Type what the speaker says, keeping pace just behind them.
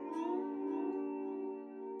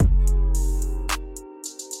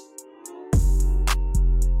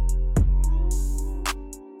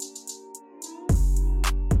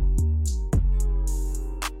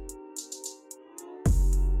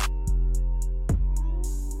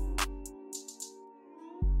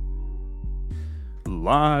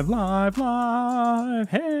Live, live, live.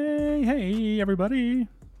 Hey, hey, everybody.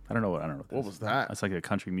 I don't know what What was that? That's like a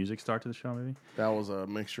country music start to the show, maybe. That was a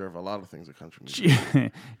mixture of a lot of things at country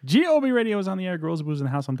music. GOB Radio is on the air. Girls, Booze in the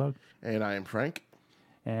House. I'm Doug. And I am Frank.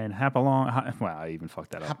 And Hop Along. Well, I even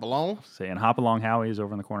fucked that up. Hop along. Saying Hop Along Howie is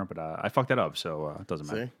over in the corner, but I fucked that up, so it doesn't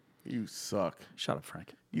matter. See? You suck. Shut up,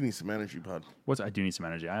 Frank. You need some energy, bud. I do need some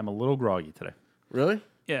energy. I am a little groggy today. Really?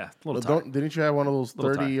 Yeah, a little Well, tired. didn't you have one of those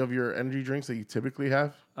Little 30 of your energy drinks that you typically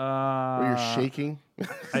have? Where you're shaking?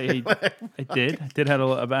 I did. I did had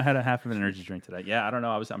a half of an energy drink today. Yeah, I don't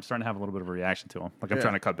know. I'm starting to have a little bit of a reaction to them. Like I'm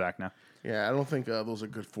trying to cut back now. Yeah, I don't think those are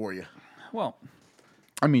good for you. Well,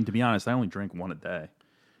 I mean, to be honest, I only drink one a day.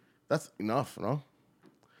 That's enough, no?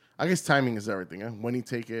 I guess timing is everything. Huh? When you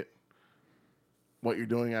take it, what you're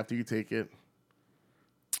doing after you take it.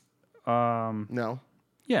 No.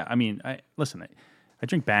 Yeah, I mean, I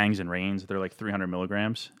drink Bangs and Reigns. They're like 300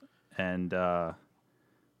 milligrams, and I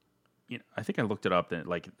think I looked it up. That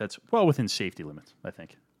like that's well within safety limits. I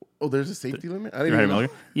think. Oh, there's a safety limit? I didn't 300 even know.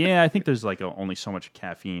 milligrams. Yeah, I think there's like only so much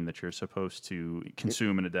caffeine that you're supposed to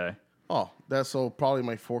consume in a day. Oh, that's so probably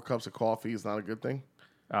my 4 cups of coffee is not a good thing.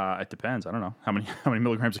 It depends. I don't know how many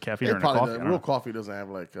milligrams of caffeine It are in a coffee. Real coffee doesn't have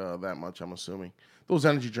like that much. I'm assuming those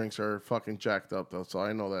energy drinks are fucking jacked up though, so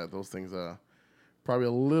I know that those things are probably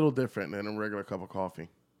a little different than a regular cup of coffee.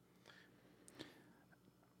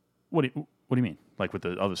 What do you mean? Like with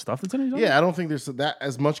the other stuff that's in it? Yeah, I don't think there's that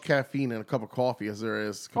as much caffeine in a cup of coffee as there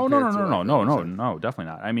is. Oh compared no, definitely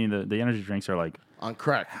not. I mean the energy drinks are like on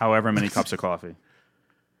crack. however many cups of coffee.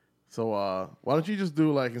 So why don't you just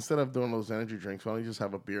do like instead of doing those energy drinks, why don't you just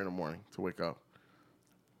have a beer in the morning to wake up?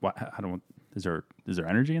 What? Is there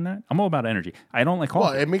energy in that? I'm all about energy. I don't like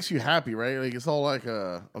coffee. Well, it makes you happy, right? Like it's all like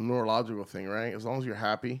a neurological thing, right? As long as you're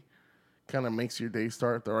happy, kind of makes your day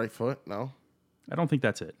start the right foot. No, I don't think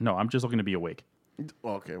that's it. No, I'm just looking to be awake.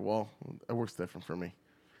 Okay, well, it works different for me.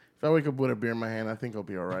 If I wake up with a beer in my hand, I think I'll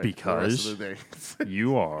be all right Because for the rest of the day.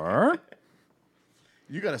 You are.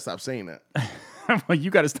 You got to stop saying that. Well,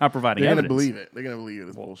 you got to stop providing They're evidence. going to believe it. They're going to believe it.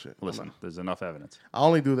 It's bullshit. Listen, there's enough evidence. I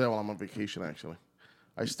only do that while I'm on vacation, actually.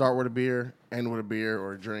 I start with a beer, end with a beer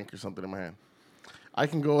or a drink or something in my hand. I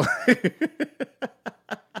can go... I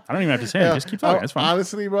don't even have to say it. Just keep talking. That's fine.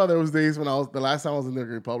 Honestly, bro, there was days when the last time I was in the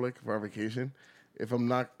Dominican Republic for our vacation, I'm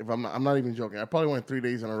not even joking. I probably went 3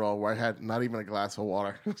 days in a row where I had not even a glass of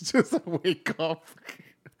water. Just wake up,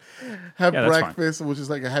 have breakfast, which is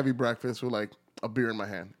like a heavy breakfast with like a beer in my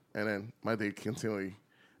hand, and then my day continually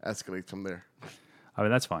escalates from there. I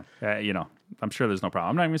mean, that's fine. I'm sure there's no problem.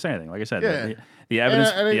 I'm not even going to say anything. Like I said, Yeah. the evidence,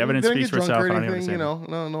 And the evidence didn't speaks get for drunk itself. or I don't even anything, say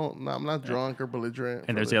anything. No, I'm not drunk or belligerent.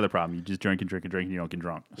 And there's the other problem. You just drink and drink and drink and you don't get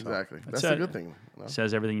drunk. So Exactly. That's a good thing. No?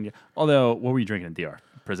 Says everything. Although, what were you drinking in DR?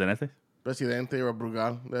 Presidente? Presidente or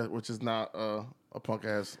Brugal, which is not a punk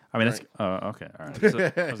ass. I mean, that's okay. All right. So, I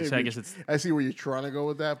was gonna say, I guess it's I see where you're trying to go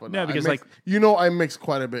with that, but No, because I mix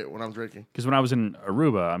quite a bit when I'm drinking. because when I was in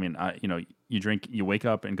Aruba, I mean, you drink, you wake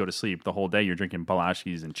up and go to sleep the whole day. You're drinking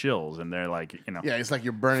Palashis and Chills, and they're like, Yeah, it's like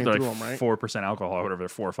you're burning they're through like them, right? 4% alcohol, or whatever. They're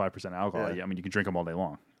 4 or 5% alcohol. Yeah. I mean, you can drink them all day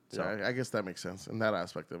long. So Yeah, I guess that makes sense. In that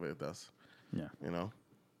aspect of it, it does. yeah.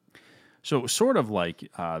 So sort of like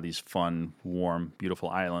these fun, warm, beautiful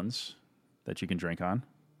islands that you can drink on.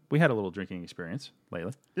 We had a little drinking experience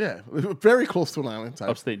lately. yeah, very close to an island type.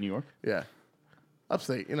 Upstate New York. Yeah,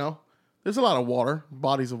 upstate. There's a lot of water,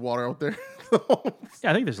 bodies of water out there.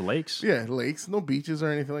 Yeah, I think there's lakes. Yeah, lakes, no beaches or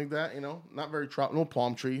anything like that. Not very no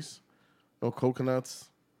palm trees, no coconuts,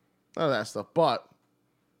 none of that stuff. But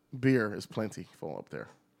beer is plentiful up there.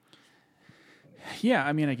 Yeah,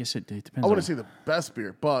 I mean, I guess it depends. I wouldn't say the best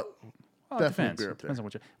beer, but definitely beer up there. Depends on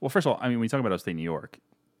what well, first of all, I mean, when you talk about upstate New York,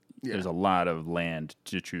 Yeah. there's a lot of land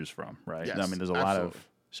to choose from, right? Yes, I mean, there's a lot of.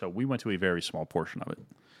 So we went to a very small portion of it.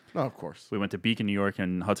 No, of course. We went to Beacon, New York,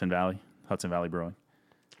 and Hudson Valley Brewing,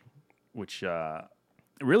 which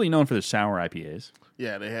really known for their sour IPAs.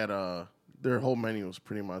 Yeah, they had their whole menu was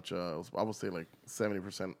pretty much I would say like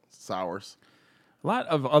 70% sours. A lot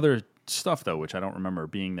of other stuff though, which I don't remember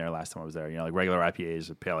being there last time I was there. Like regular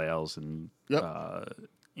IPAs, pale ales, and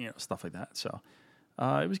stuff like that. So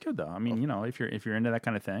it was good though. I mean, if you're into that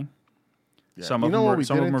kind of thing, Yeah. some of them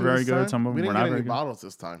were very good. Some of them were not very any good. bottles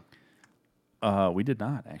this time. We did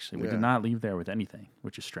not actually. We Yeah. did not leave there with anything,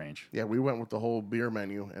 which is strange. Yeah, we went with the whole beer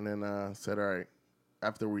menu and then said, all right,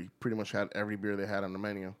 after we pretty much had every beer they had on the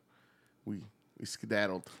menu, we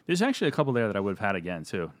skedaddled. There's actually a couple there that I would have had again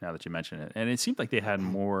too. Now that you mention it, and it seemed like they had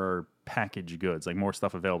more packaged goods, like more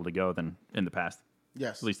stuff available to go than in the past.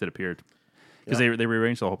 Yes. At least it appeared, because they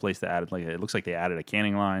rearranged the whole place to add it looks like they added a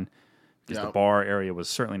canning line. Because the bar area was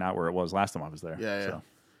certainly not where it was last time I was there. Yeah. So.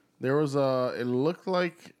 There was it looked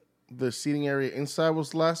like the seating area inside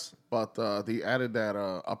was less, but they added that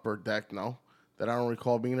upper deck. No, that I don't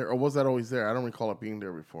recall being there, or was that always there? I don't recall it being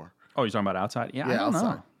there before. Oh, you're talking about outside? Yeah, I don't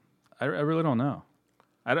outside. know. I really don't know.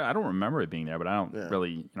 I don't remember it being there, but I don't Yeah.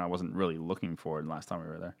 really, I wasn't really looking for it last time we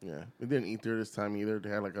were there. Yeah, we didn't eat there this time either. They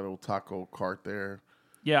had like a little taco cart there.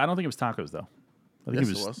 Yeah, I don't think it was tacos though. I think Yes,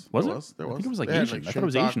 it was. it Was There it? was. There I was. think it was like They had, Asian. like, I thought it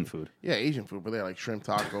was shrimp Asian taco- food. Yeah, Asian food, but they had like shrimp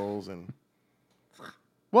tacos and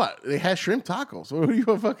what? They had shrimp tacos. What are you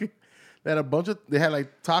fucking? They had a bunch of. They had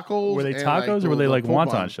like tacos. Were they and, tacos or were they the like po'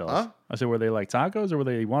 wonton bun. shells? Huh? I said, were they like tacos or were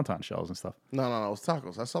they wonton shells and stuff? No, it was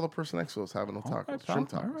tacos. I saw the person next to us having the tacos, All right,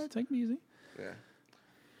 shrimp pal. tacos. All right, take it easy. Yeah.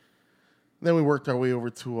 Then we worked our way over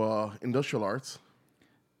to Industrial Arts,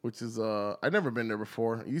 which is I'd never been there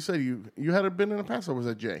before. You said you had been in the past, or was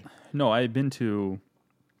that Jay? No, I had been to.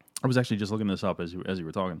 I was actually just looking this up as you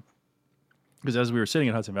were talking, because as we were sitting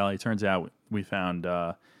at Hudson Valley, it turns out we found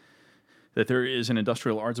that there is an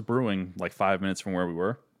Industrial Arts Brewing like 5 minutes from where we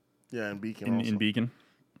were Yeah, in Beacon. in also. Beacon.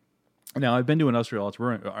 Now I've been to Industrial Arts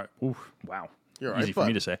Brewing. Wow, You're right, easy for me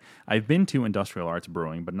bud. to say. I've been to Industrial Arts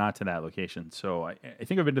Brewing, but not to that location. So I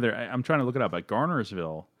think I've been to there. I'm trying to look it up at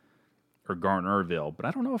Garnersville or Garnerville, but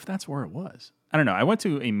I don't know if that's where it was. I don't know. I went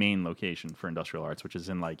to a main location for Industrial Arts, which is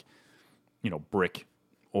in like,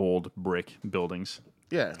 old brick buildings.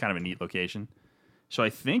 Yeah. It's kind of a neat location. So I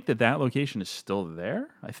think that location is still there,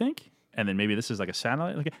 I think. And then maybe this is like a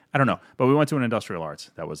satellite location. I don't know. But we went to an Industrial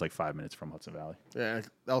Arts that was like 5 minutes from Hudson Valley. Yeah,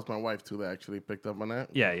 that was my wife too that actually picked up on that.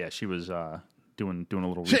 Yeah, she was doing a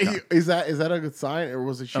little recon. Is that a good sign, or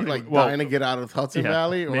was it she Okay, like well, dying to get out of Hudson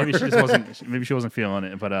Valley? Or? Maybe she just wasn't. Maybe she wasn't feeling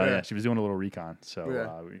it. But Yeah. yeah, she was doing a little recon. So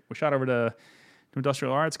Yeah. we shot over to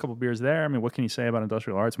Industrial Arts. A couple beers there. I mean, what can you say about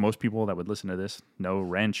Industrial Arts? Most people that would listen to this know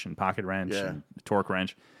Wrench and Pocket Wrench Yeah. and Torque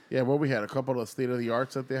Wrench. Yeah, well, we had a couple of state of the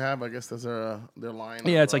arts that they have. I guess that's their line.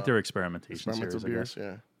 Yeah, of, it's like their experimentation experimental series, I beers.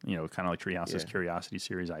 guess. Yeah, Kind of like Treehouse's Yeah. Curiosity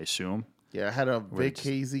series, I assume. yeah. I had a Where Vic it's-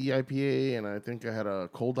 Hazy IPA, and I think I had a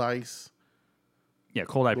Cold Ice. Yeah,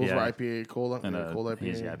 cold IPA. Those were IPA, cold, and cold IPA.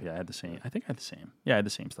 hazy IPA. I had the same. I think I had the same. Yeah, I had the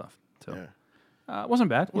same stuff. So Yeah. it wasn't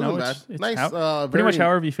bad. Wasn't It's, bad. it's Nice, pretty much very-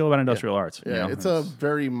 however you feel about industrial arts. Yeah, it's a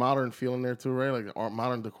very modern feeling there too, right? Like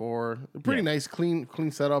modern decor. Pretty Yeah. nice, clean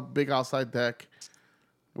setup. Big outside deck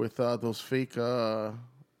with those fake.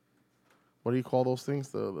 What do you call those things?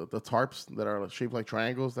 The tarps that are shaped like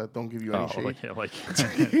triangles that don't give you any shade.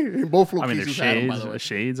 In both I mean, locations, they're had 'em, by shades, the way.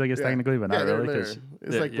 shades, I guess Yeah. technically, but Yeah, not they're really. there. 'Cause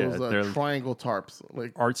It's like those they're triangle tarps,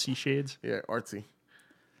 like artsy shades. yeah, artsy.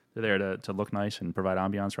 They're there to look nice and provide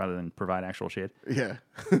ambiance rather than provide actual shade. Yeah,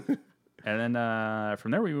 And then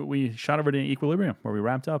from there, we shot over to Equilibrium, where we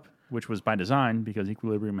wrapped up, which was by design because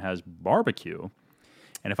Equilibrium has barbecue.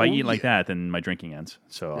 And if I eat like that, then my drinking ends.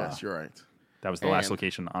 So yes, you're right. that was the last And-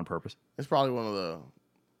 location on purpose. It's probably one of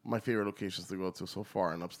my favorite locations to go to so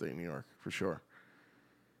far in upstate New York, for sure.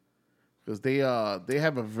 Because they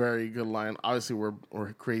have a very good line. Obviously,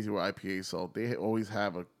 we're crazy with IPAs, so they always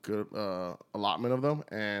have a good allotment of them.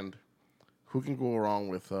 And who can go wrong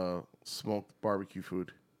with smoked barbecue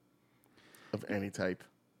food of any type?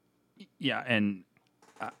 Yeah, and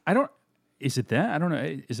I don't. Is it that? I don't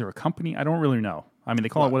know. Is there a company? I don't really know. I mean, they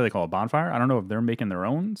call it, what do they call it? Bonfire? I don't know if they're making their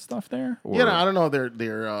own stuff there. Or, Yeah, no, I don't know.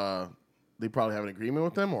 They probably have an agreement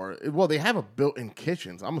with them, or they have a built-in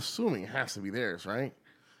kitchens. I'm assuming it has to be theirs, right?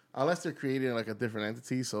 Unless they're creating like a different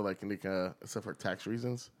entity, so like they can, except for tax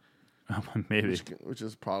reasons, maybe. which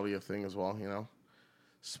is probably a thing as well.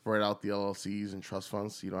 Spread out the LLCs and trust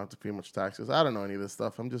funds, so you don't have to pay much taxes. I don't know any of this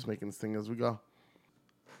stuff. I'm just making this thing as we go.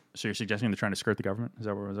 So you're suggesting they're trying to skirt the government? Is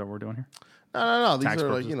that what we're doing here? No. These Tax are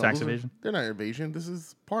purposes, like tax those are- evasion? they're not evasion. This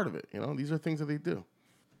is part of it. These are things that they do.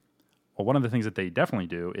 Well, one of the things that they definitely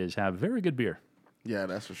do is have very good beer. Yeah,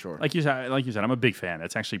 that's for sure. Like you said, I'm a big fan.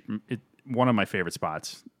 It's actually one of my favorite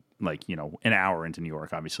spots. Like an hour into New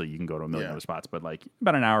York, obviously you can go to a million Yeah. other spots, but like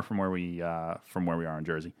about an hour from where we are in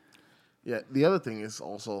Jersey. Yeah, the other thing is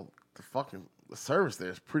also the service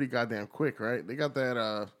there is pretty goddamn quick, right? They got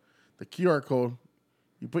that the QR code.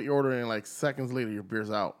 You put your order in, like seconds later, your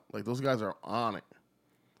beer's out. Like those guys are on it.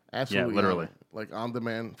 Absolutely, literally. on it. Like on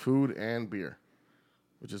demand food and beer,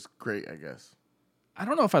 which is great, I guess. I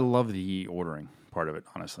don't know if I love the ordering part of it,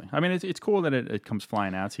 honestly. I mean, it's cool that it comes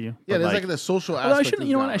flying out to you. Yeah, but there's like the social aspect. Well, I shouldn't. is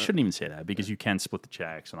You know what? gone, I right? shouldn't even say that because you can split the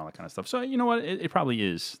checks and all that kind of stuff. So you know what? It probably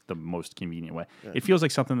is the most convenient way. Yeah. It feels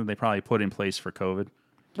like something that they probably put in place for COVID.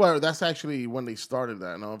 Well, that's actually when they started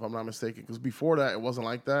that. No, if I'm not mistaken, because before that it wasn't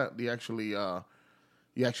like that. They actually,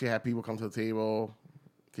 you actually had people come to the table,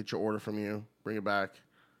 get your order from you, bring it back,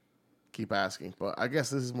 keep asking. But I guess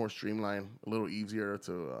this is more streamlined, a little easier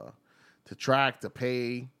to track, to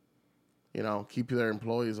pay. keep their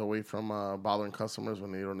employees away from bothering customers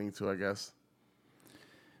when they don't need to, I guess.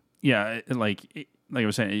 Yeah, like I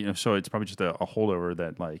was saying, so it's probably just a holdover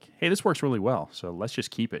that like, hey, this works really well, so let's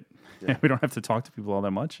just keep it. Yeah. We don't have to talk to people all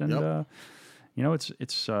that much, and it's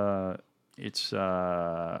what's the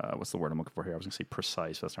word I'm looking for here? I was gonna say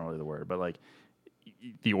precise. That's not really the word, but like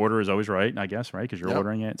the order is always right, I guess, right? Because you're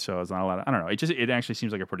ordering it, so it's not a lot. I don't know. It actually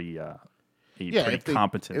seems like a pretty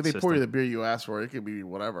competent. If they system. pour you the beer you asked for, it could be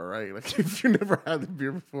whatever, right? Like if you never had the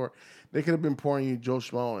beer before, they could have been pouring you Joe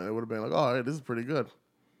Schmo, and it would have been like, oh, hey, this is pretty good.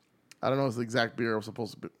 I don't know if it's the exact beer I was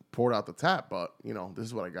supposed to be poured out the tap, but this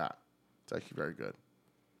is what I got. It's actually very good.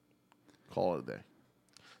 Call it a day.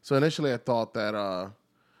 So initially, I thought that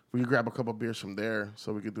we could grab a couple beers from there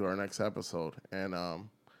so we could do our next episode, and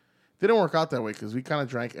didn't work out that way because we kind of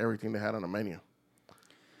drank everything they had on the menu.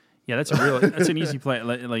 Yeah, that's an easy place.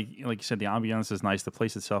 Like you said, the ambiance is nice. The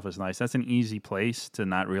place itself is nice. That's an easy place to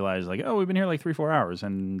not realize like, oh, we've been here like 3-4 hours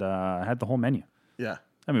and had the whole menu. Yeah,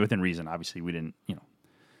 I mean within reason. Obviously, we didn't.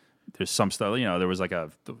 There's some stuff. There was like a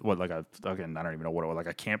fucking I don't even know what it was, like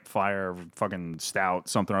a campfire fucking stout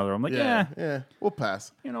something or other. I'm like, yeah, we'll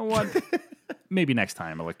pass. You know what? Maybe next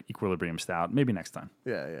time, like Equilibrium stout. Maybe next time.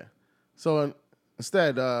 Yeah. So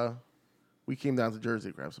instead, we came down to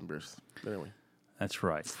Jersey to grab some beers. Anyway. That's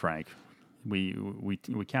right, Frank. We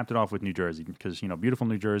capped it off with New Jersey because beautiful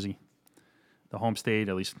New Jersey, the home state,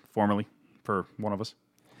 at least formerly, for one of us.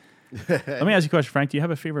 Let me ask you a question, Frank. Do you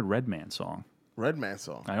have a favorite Redman song? Redman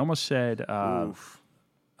song. I almost said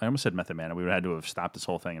Method Man, and we would have had to have stopped this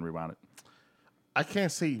whole thing and rewound it. I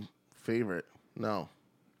can't say favorite. No.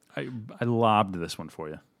 I lobbed this one for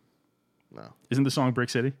you. No. Isn't the song Brick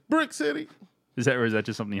City? Brick City. Is that, or is that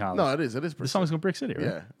just something you holler? No, it is. The song's called Brick City,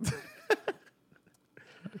 right? Yeah.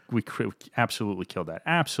 We absolutely killed that.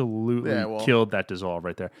 Absolutely killed that dissolve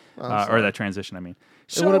right there, or that transition. I mean,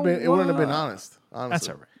 it wouldn't have been honest.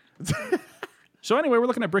 Honestly. That's all right. So anyway, we're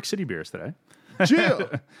looking at Brick City beers today. Chill.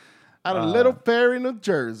 Out of Little Ferry, New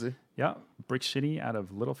Jersey. Yeah, Brick City out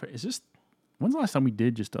of Little Ferry. When's the last time we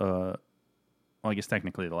did just well, I guess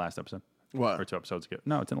technically the last episode. What? Or 2 episodes ago.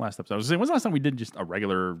 No, it's in the last episode. I was saying, when's the last time we did just a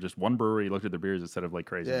regular, just one brewery, looked at their beers instead of like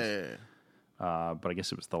crazy? Yeah. But I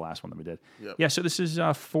guess it was the last one that we did. Yep. Yeah, so this is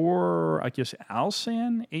for, I guess,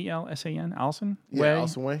 Alsan, A-L-S-A-N, Alsan Way. Yeah,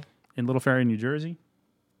 Alsan Way. In Little Ferry, New Jersey.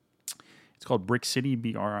 It's called Brick City,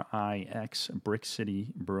 B-R-I-X, Brick City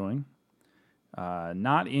Brewing.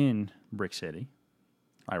 Not in Brick City,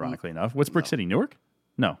 ironically enough. What's Brick City, Newark?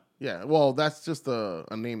 No. Yeah, well, that's just a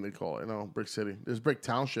name they call it, Brick City. There's Brick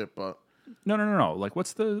Township, but... No. Like,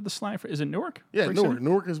 what's the slang for... Is it Newark? Yeah, Brick Newark. City?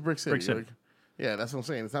 Newark is Brick City. Brick City. Yeah, that's what I'm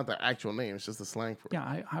saying. It's not the actual name. It's just the slang for it.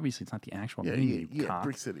 Yeah, obviously it's not the actual name. Yeah, cock.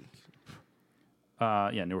 Brick City.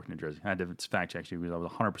 Yeah, Newark, New Jersey. I had to fact check you because I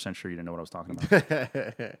was 100% sure you didn't know what I was talking about.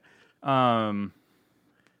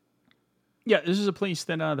 Yeah, this is a place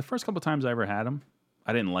that the first couple times I ever had them,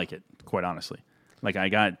 I didn't like it, quite honestly. Like, I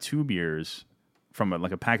got 2 beers from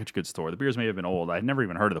a packaged goods store. The beers may have been old. I had never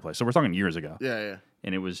even heard of the place. So we're talking years ago. Yeah.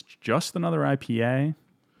 And it was just another IPA.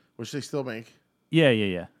 Which they still make.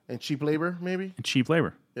 Yeah. And cheap labor, maybe? And cheap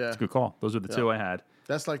labor. Yeah. That's a good call. Those are the 2 I had.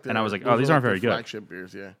 That's like and I was like, oh, these aren't very good. Flagship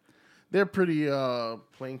beers, yeah. They're pretty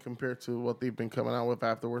plain compared to what they've been coming out with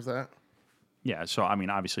afterwards. Yeah, so I mean,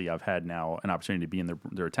 obviously, I've had now an opportunity to be in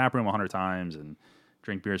their tap room 100 times and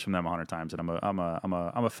drink beers from them 100 times, and I'm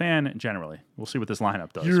a fan generally. We'll see what this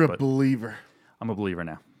lineup does. You're a believer. I'm a believer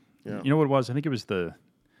now. Yeah. You know what it was? I think it was the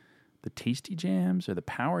Tasty Jams or the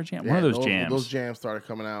Power Jam. Yeah, one of those jams. Those jams started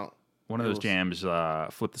coming out. One of those jams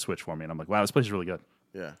flipped the switch for me, and I'm like, wow, this place is really good.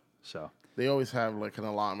 Yeah. So they always have like an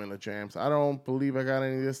allotment of jams. I don't believe I got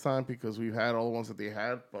any this time because we've had all the ones that they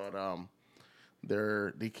had, but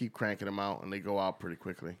they keep cranking them out and they go out pretty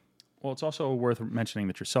quickly. Well, it's also worth mentioning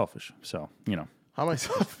that you're selfish. So how am I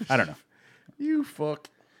selfish? I don't know. You fuck.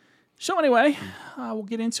 So anyway, we'll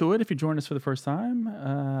get into it. If you joined us for the first time,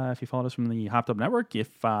 if you followed us from the Hopped Up Network, if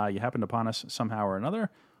you happened upon us somehow or another,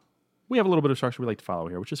 we have a little bit of structure we like to follow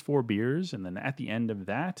here, which is 4 beers. And then at the end of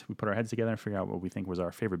that, we put our heads together and figure out what we think was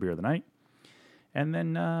our favorite beer of the night. And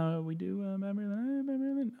then we do bad beer of the night. Bad beer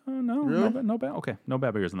of the night. Oh, no. Really? No bad. Okay. No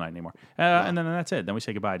bad beers of the night anymore. And then that's it. Then we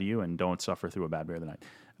say goodbye to you and don't suffer through a bad beer of the night.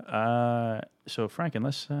 So, Frank,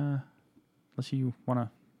 unless you want to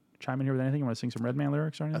chime in here with anything, you want to sing some Redman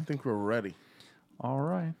lyrics or anything? I think we're ready. All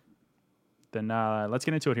right. Then let's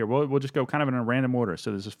get into it here. We'll just go kind of in a random order.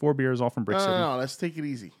 So this is 4 beers all from Brick City. No, let's take it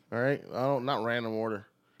easy. All right, not random order.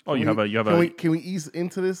 Oh, you have a. Can we ease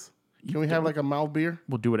into this? Can we have like a mild beer?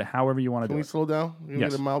 We'll do it however you want to do it. Can we slow down? Can we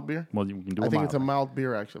get a mild beer? Well, you can do. I think it's a mild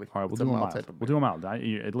beer actually. All right, we'll do a mild. We'll do a mild.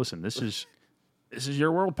 Listen, this is This is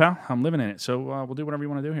your world, pal. I'm living in it. So we'll do whatever you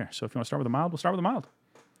want to do here. So if you want to start with a mild, we'll start with a mild.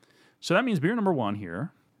 So that means beer number 1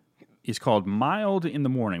 here is called Mild in the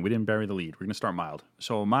Morning. We didn't bury the lead. We're going to start mild.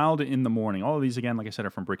 So Mild in the Morning. All of these, again, like I said, are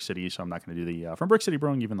from Brick City, so I'm not going to do the from Brick City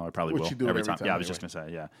Brewing, even though I probably will you do every time. Yeah, I was just going to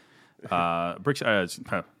say, yeah.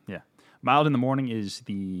 Yeah. Mild in the Morning is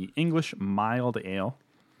the English mild ale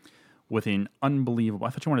with an unbelievable, I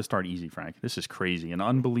thought you wanted to start easy, Frank. This is crazy. An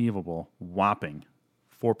unbelievable, whopping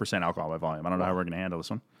 4% alcohol by volume. I don't know how we're going to handle this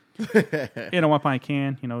one. In a 1-pint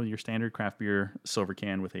can, your standard craft beer silver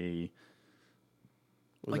can with a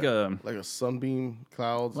like a Sunbeam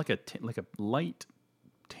Clouds, like a light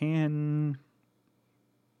tan.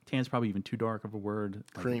 Tan's probably even too dark of a word.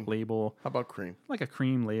 Cream label. How about cream? Like a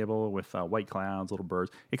cream label with white clouds, little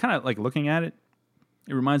birds. It kind of like looking at it.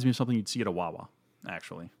 It reminds me of something you'd see at a Wawa.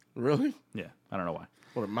 Actually, really? Yeah, I don't know why.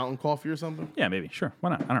 What, a mountain coffee or something? Yeah, maybe. Sure,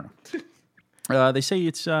 why not? I don't know. They say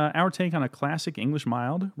it's our take on a classic English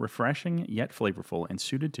mild, refreshing yet flavorful, and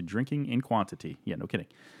suited to drinking in quantity. Yeah, no kidding.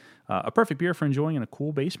 A perfect beer for enjoying in a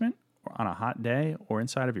cool basement, or on a hot day, or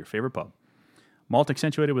inside of your favorite pub. Malt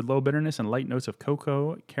accentuated with low bitterness and light notes of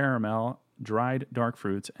cocoa, caramel, dried dark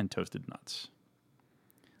fruits, and toasted nuts.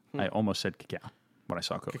 I almost said cacao when I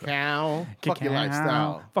saw cocoa. Cacao. Fuck your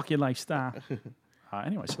lifestyle. Fuck your lifestyle.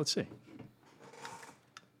 Anyway, so let's see.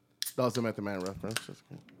 That was the Method Man reference.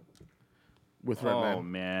 With Red Man. Oh,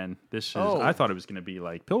 man. This is, I thought it was going to be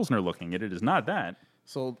like Pilsner looking. It is not that.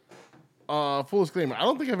 So, full disclaimer, I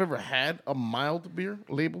don't think I've ever had a mild beer,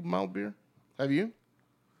 labeled mild beer. Have you?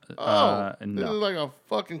 No. This is like a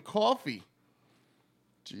fucking coffee.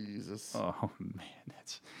 Jesus. Oh, man.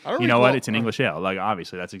 That's, what? It's an English ale. Like,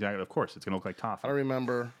 obviously, that's exactly, of course, it's going to look like toffee. I don't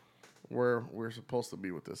remember where we're supposed to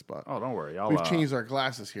be with this, but oh, don't worry. we've changed our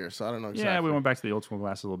glasses here, so I don't know exactly. Yeah, we went back to the old school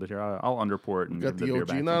glasses a little bit here. I'll underpour it and got give the beer OG.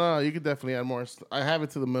 back. No, you could definitely add more. I have it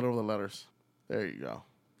to the middle of the letters. There you go.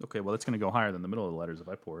 Okay, well, it's going to go higher than the middle of the letters if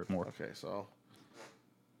I pour it more. Okay, so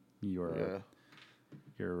You're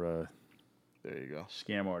there you go.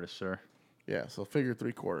 Scam artist, sir. Yeah, so figure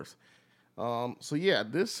 3/4. So yeah,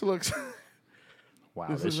 this looks. Wow,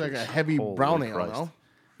 this is like a heavy brown ale, no?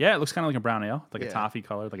 Yeah, it looks kind of like a brown ale, like Yeah. a toffee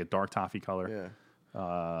color, like a dark toffee color.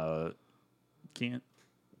 Yeah.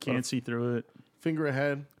 Can't see through it. Finger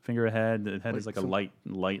ahead. Finger ahead. The head is like a light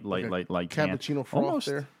can. Cappuccino froth Almost.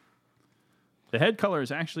 there. The head color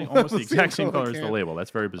is actually almost the exact same color as the can. label.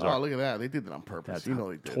 That's very bizarre. Oh, look at that! They did that on purpose. They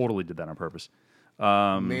did. Totally did that on purpose.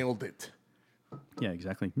 Nailed it. Yeah,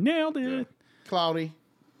 exactly. Nailed it. Yeah. Cloudy.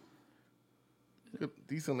 Good,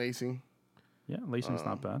 decent lacing. Yeah, lacing's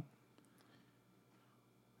not bad.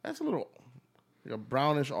 That's a little like a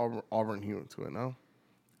brownish auburn hue to it, no?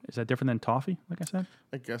 Is that different than toffee, like I said?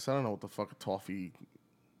 I guess. I don't know what the fuck a toffee...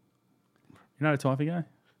 You're not a toffee guy?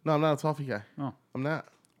 No, I'm not a toffee guy. Oh. I'm not.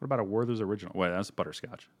 What about a Werther's Original? Wait, that's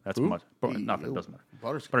butterscotch. That's Ooh. much... Nothing, doesn't matter.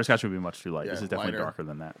 Butterscotch. Butterscotch would be much too light. Yeah, This is definitely lighter. darker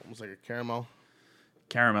than that. Almost like a caramel.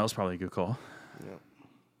 Caramel is probably a good call. Yeah.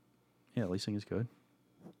 Yeah, lacing is good.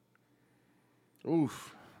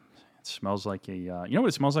 Oof. It smells like a... you know what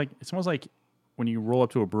it smells like? It smells like when you roll up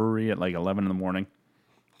to a brewery at like 11 in the morning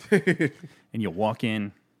and you walk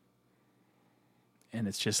in and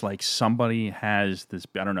it's just like somebody has this...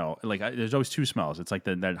 I don't know. Like there's always two smells. It's like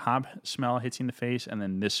that hop smell hits you in the face and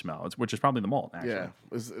then this smell, which is probably the malt, actually. Yeah.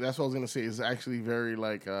 That's what I was going to say. It's actually very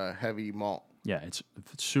like heavy malt. Yeah, it's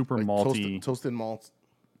super Like malty. Toasted malt.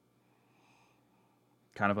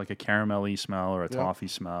 Kind of like a caramelly smell or a toffee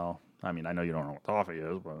smell. I mean, I know you don't know what toffee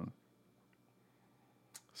is, but...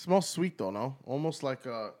 Smells sweet though, no? Almost like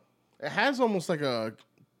a... It has almost like a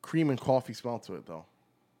cream and coffee smell to it though.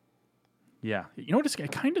 Yeah. You know what?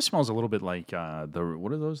 It kind of smells a little bit like what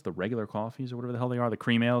are those? The regular coffees or whatever the hell they are? The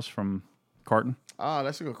cream ales from Carton? Ah,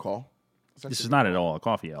 that's a good call. This is not at all a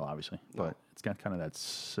coffee ale, obviously, but it's got kind of that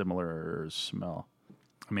similar smell.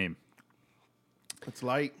 I mean... It's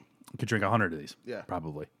light. You could drink 100 of these. Yeah.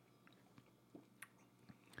 Probably.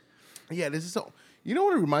 Yeah, this is so... You know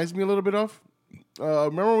what it reminds me a little bit of?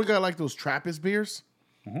 Remember when we got like those Trappist beers?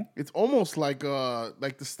 Mm-hmm. It's almost like the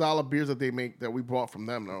style of beers that they make that we bought from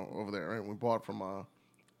them though, over there, right? We bought from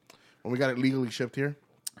when we got it legally shipped here.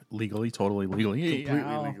 Totally legally.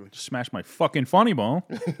 Completely legally. Just smashed my fucking funny bone.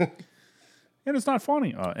 And it's not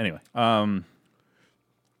funny. Anyway.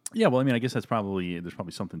 Yeah, well, I mean, I guess there's probably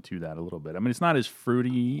something to that a little bit. I mean, it's not as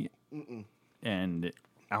fruity and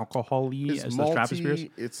alcohol-y as those Trappist beers.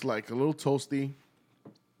 It's like a little toasty.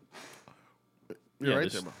 You're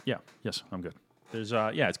right there, bro. Yeah, yes, I'm good. There's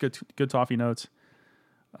it's good toffee notes.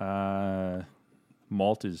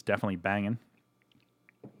 Malt is definitely banging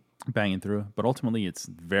through, but ultimately it's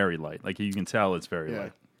very light. Like you can tell, it's very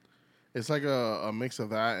light. It's like a mix of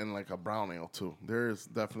that and like a brown ale too. There's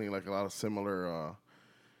definitely like a lot of similar.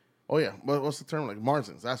 Oh yeah, what's the term? Like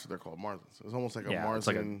Marzens. That's what they're called, Marzens. It's almost like a Marzen,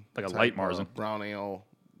 it's like a light Marzen, brown ale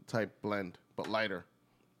type blend, but lighter.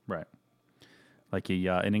 Right. Like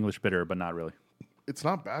an English bitter, but not really. It's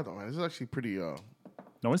not bad though, man. This is actually pretty.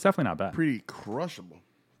 No, it's definitely not bad. Pretty crushable.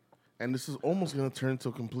 And this is almost gonna turn into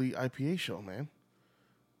a complete IPA show, man.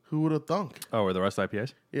 Who would have thunk? Oh, are the rest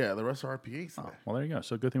IPAs? Yeah, the rest are IPAs. Oh, well, there you go.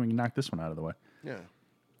 So good thing we can knock this one out of the way. Yeah.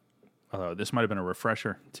 Although this might have been a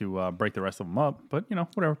refresher to break the rest of them up, but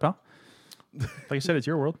whatever, pal. Like I said, it's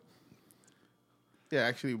your world. Yeah,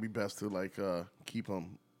 actually, it would be best to like keep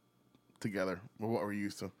them together with what we're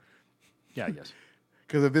used to. Yeah, I guess.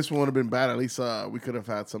 Because if this one would have been bad, at least we could have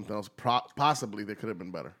had something else. Possibly, they could have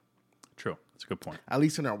been better. True. That's a good point. At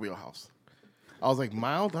least in our wheelhouse. I was like,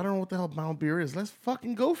 mild? I don't know what the hell mild beer is. Let's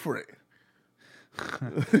fucking go for it.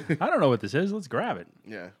 I don't know what this is. Let's grab it.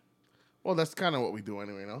 Yeah. Well, that's kind of what we do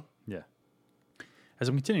anyway, no? Yeah. As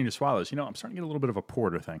I'm continuing to swallow this, I'm starting to get a little bit of a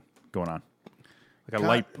porter thing going on.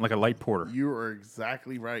 Like a light porter. You are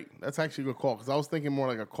exactly right. That's actually a good call. Because I was thinking more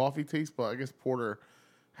like a coffee taste, but I guess porter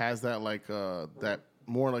has that like that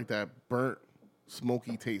more like that burnt,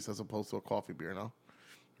 smoky taste as opposed to a coffee beer, no?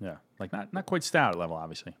 Yeah. Like not quite stout level,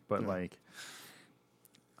 obviously, but like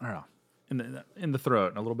I don't know. In the throat,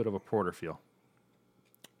 and a little bit of a porter feel.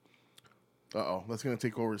 That's gonna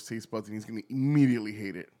take over his taste buds and he's gonna immediately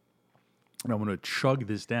hate it. And I'm gonna chug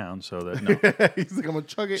this down so that he's like, I'm gonna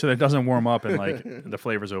chug it. So that it doesn't warm up and like the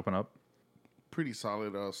flavors open up. Pretty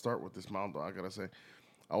solid start with this Mountain Dew, I gotta say.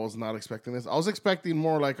 I was not expecting this. I was expecting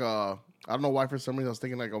more like I don't know why for some reason I was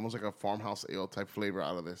thinking like almost like a farmhouse ale type flavor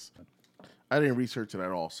out of this. I didn't research it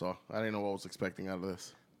at all, so I didn't know what I was expecting out of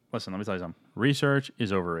this. Listen, let me tell you something. Research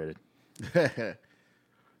is overrated.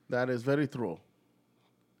 That is very true.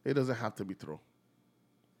 It doesn't have to be true.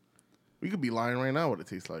 We could be lying right now what it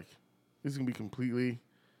tastes like. This is going to be completely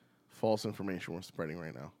false information we're spreading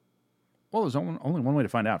right now. Well, there's only one way to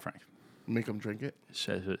find out, Frank. Make them drink it?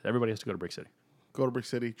 Everybody has to go to Brick City. Go to Brick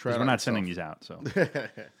City. Try it out. We're not sending these out, so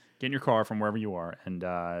get in your car from wherever you are and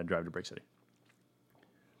drive to Brick City.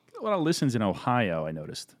 A lot of listens in Ohio, I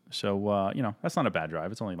noticed. So, that's not a bad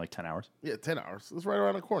drive. It's only like 10 hours. Yeah, 10 hours. It's right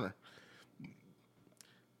around the corner.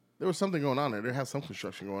 There was something going on there. They had some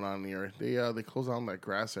construction going on in the area. They closed down that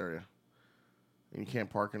grass area. And you can't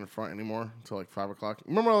park in the front anymore until like 5 o'clock.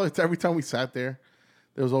 Remember every time we sat there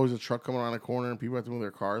was always a truck coming around the corner and people had to move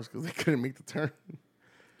their cars because they couldn't make the turn.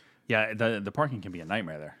 Yeah, the parking can be a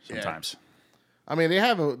nightmare there sometimes. Yeah. I mean, they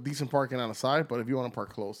have a decent parking on the side, but if you want to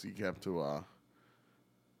park close, you have to...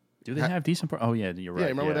 Do they have decent parking? Oh, yeah, you're right. Yeah,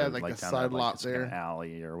 remember that? Like the side lot there? Like an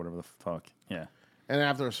alley or whatever the fuck. Yeah. And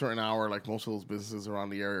after a certain hour, like most of those businesses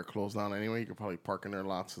around the area are closed down anyway. You could probably park in their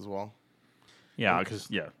lots as well. Yeah, because,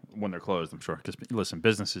 when they're closed, I'm sure. Because, listen,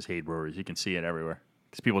 businesses hate breweries. You can see it everywhere.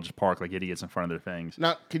 Because people just park like idiots in front of their things.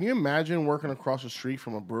 Now, can you imagine working across the street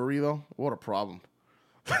from a brewery, though? What a problem.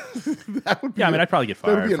 That would be I'd probably get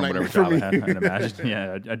fired from whatever job I had, I'd imagine.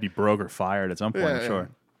 Yeah, I'd be broke or fired at some point, I'm sure.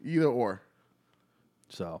 Either or.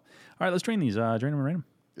 So, all right, let's drain these. Drain them and rate them.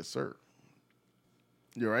 Yes, sir.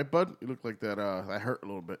 You all right, bud? You look like that hurt a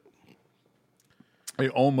little bit. I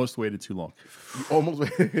almost waited too long. You almost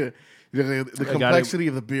the complexity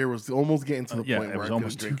of the beer was almost getting to the point where it was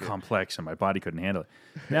almost too complex and my body couldn't handle it.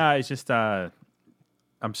 No, it's just I'm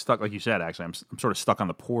stuck, like you said. Actually, I'm sort of stuck on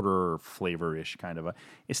the porter flavor-ish kind of.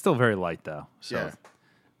 It's still very light though. So, yeah.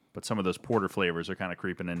 But some of those porter flavors are kind of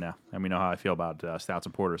creeping in now, and we know how I feel about stouts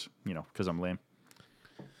and porters. Because I'm lame.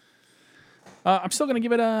 I'm still gonna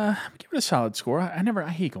give it a solid score. I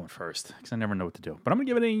hate going first because I never know what to do. But I'm gonna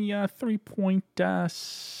give it a 3 point. Let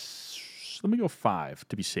me go 5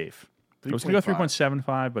 to be safe. I was gonna go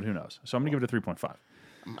 3.75, but who knows? So I'm gonna give it a 3.5.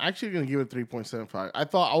 I'm actually gonna give it a 3.75. I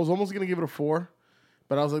thought I was almost gonna give it a 4,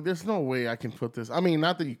 but I was like, "There's no way I can put this." I mean,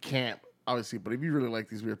 not that you can't, obviously, but if you really like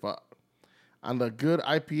these beers, but on the good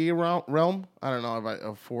IPA realm, I don't know if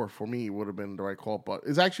a 4 for me would have been the right call. But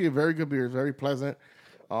it's actually a very good beer. It's very pleasant.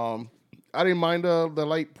 I didn't mind the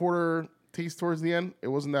light porter taste towards the end. It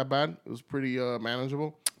wasn't that bad. It was pretty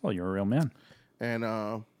manageable. Well, you're a real man. And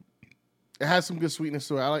it has some good sweetness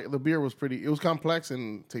to it. I like the beer was pretty. It was complex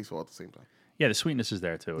and tasteful at the same time. Yeah, the sweetness is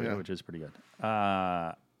there too, which is pretty good.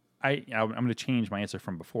 I'm going to change my answer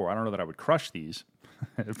from before. I don't know that I would crush these,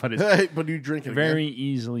 but it's but you drink it very again.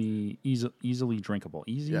 easily drinkable.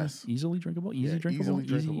 Easily drinkable.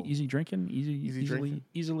 Easy drinking.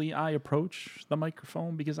 Easily I approach the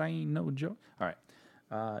microphone because I ain't no joke. All right.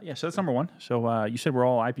 So that's number 1. So you said we're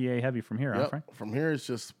all IPA heavy from here, huh, Frank? From here it's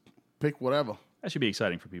just pick whatever. That should be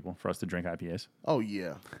exciting for people, for us to drink IPAs. Oh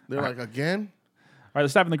yeah, they're like again. right,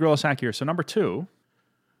 let's dive in the Gorilla Sack here. So number 2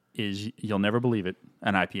 is, you'll never believe it,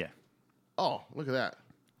 an IPA. Oh, look at that.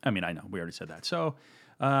 I mean, I know. We already said that. So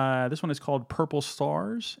this one is called Purple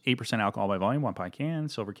Stars, 8% alcohol by volume, 1-pint can,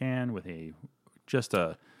 silver can with just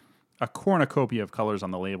a cornucopia of colors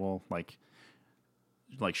on the label, like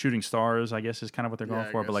shooting stars, I guess is kind of what they're going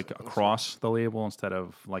for, but like across the label instead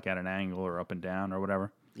of like at an angle or up and down or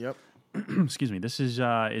whatever. Yep. Excuse me. This is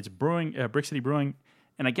it's brewing Brick City Brewing,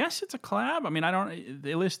 and I guess it's a collab. I mean,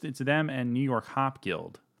 they list it's them and New York Hop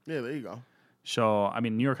Guild. Yeah, there you go. So I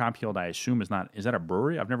mean, New York Hop Guild, I assume is that a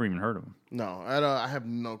brewery? I've never even heard of them. No, I have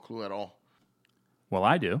no clue at all. Well,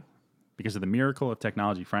 I do, because of the miracle of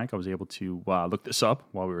technology, Frank. I was able to look this up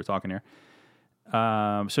while we were talking here.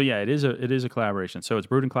 So yeah, it is a collaboration. So it's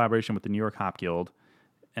brewed in collaboration with the New York Hop Guild,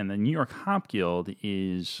 and the New York Hop Guild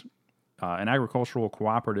is an agricultural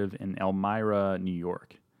cooperative in Elmira, New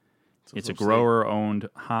York. So it's a grower-owned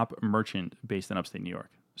hop merchant based in upstate New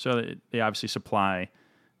York. So they obviously supply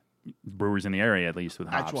brewers in the area, at least, with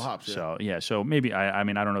hops. Actual hops, yeah. So yeah, so maybe I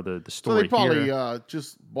mean I don't know the story. So they probably here.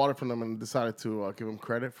 Just bought it from them and decided to give them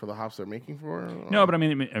credit for the hops they're making for it. No, but I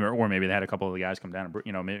mean, or maybe they had a couple of the guys come down and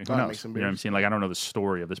maybe who knows? Make some you know what I'm beers. saying? Like I don't know the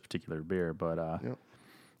story of this particular beer, but Yep. you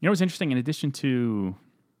know what's interesting? In addition to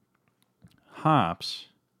hops,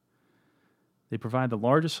 they provide the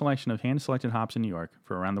largest selection of hand-selected hops in New York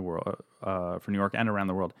for around the world, for New York and around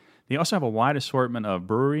the world. They also have a wide assortment of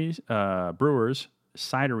brewers,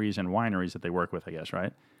 cideries, and wineries that they work with, I guess,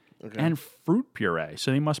 right? Okay. And fruit puree.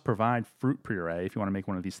 So they must provide fruit puree if you want to make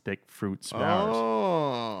one of these thick fruit sours.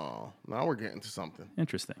 Oh, now we're getting to something.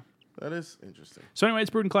 Interesting. That is interesting. So anyway, it's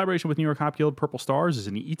brewed in collaboration with New York Hop Guild. Purple Stars is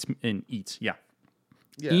an East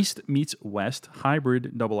meets West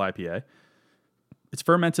hybrid double IPA. It's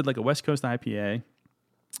fermented like a West Coast IPA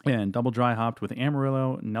and double dry hopped with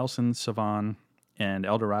Amarillo, Nelson, Sauvignon, and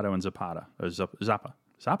El Dorado and Zapata. Or Zappa?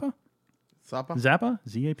 Zappa? Zappa?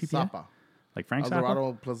 Z-A-P-P-A? Zappa. Like Frank Zappa?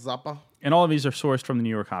 Eldorado plus Zappa. And all of these are sourced from the New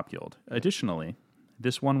York Hop Guild. Additionally,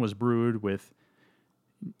 this one was brewed with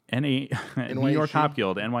New York Hop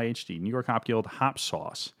Guild, NYHG, New York Hop Guild hop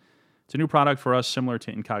sauce. It's a new product for us, similar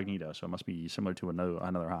to Incognito, so it must be similar to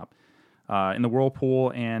another hop. In the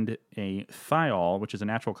whirlpool, and a thiol, which is a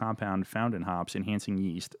natural compound found in hops, enhancing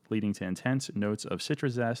yeast, leading to intense notes of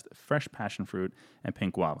citrus zest, fresh passion fruit, and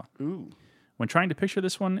pink guava. Ooh. When trying to picture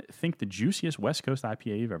this one, think the juiciest West Coast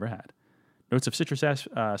IPA you've ever had. Notes of citrus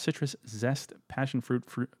zest, passion fruit,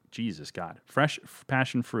 fresh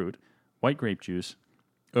passion fruit, white grape juice,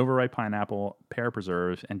 overripe pineapple, pear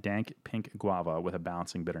preserves, and dank pink guava with a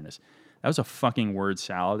balancing bitterness. That was a fucking word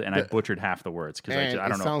salad, and I butchered half the words because I don't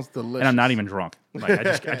know. It sounds delicious. And I'm not even drunk. Like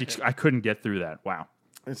I couldn't get through that. Wow.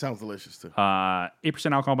 It sounds delicious too.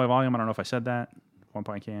 8% alcohol by volume. I don't know if I said that.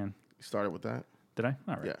 1-pint can. You started with that? Did I?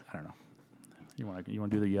 All right. Yeah. I don't know. You want to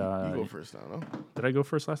do the? You go first now, no? Did I go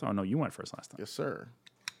first last time? Oh no, you went first last time. Yes, sir.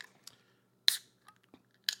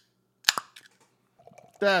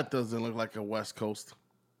 That doesn't look like a West Coast.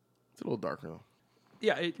 It's a little darker though.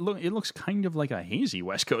 Yeah, it looks kind of like a hazy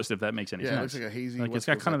West Coast, if that makes any sense. Yeah, it looks like a hazy West West Coast. It's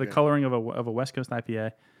got Coast kind of the IPA. coloring of a West Coast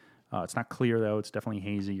IPA. It's not clear though. It's definitely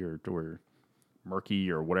hazy or murky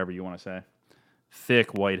or whatever you want to say.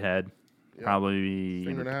 Thick white head, probably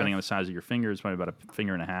depending on the size of your fingers, probably about a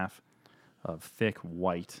finger and a half of thick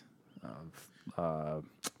white, not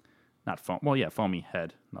foam. Well, yeah, foamy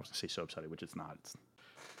head. I was gonna say soapsudy, which it's not.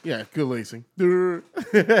 Yeah, good lacing. But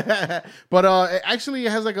actually,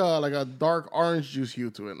 it has like a dark orange juice hue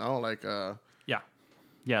to it. No, Yeah.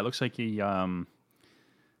 It looks like a you know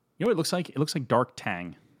what it looks like? It looks like dark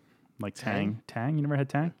Tang, like Tang. You never had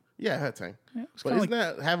Tang? Yeah, it had Tang. Yeah, but doesn't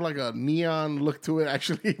that have like a neon look to it?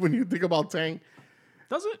 Actually, when you think about Tang,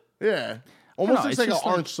 does it? Yeah, almost know, looks it's like an just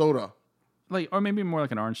like- orange soda. Like, or maybe more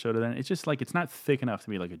like an orange soda. Then it's just like it's not thick enough to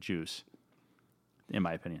be like a juice, in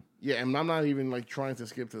my opinion. Yeah, and I'm not even like trying to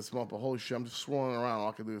skip to the smell, but holy shit, I'm just swirling around. All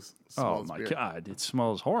I can do is smell Oh this my beer. god, it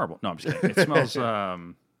smells horrible. No, I'm just kidding. It smells. I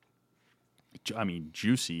mean,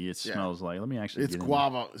 juicy. It smells like. Let me actually. It's get in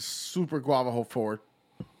guava, super guava hole forward.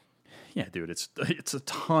 there. Yeah, dude, it's a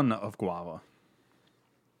ton of guava.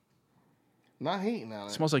 Not hating on It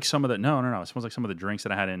it. smells like some of the no. It smells like some of the drinks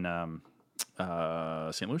that I had in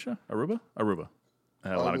St. Lucia, Aruba. I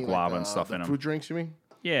had a lot of guava and stuff the in them. Fruit drinks, you mean?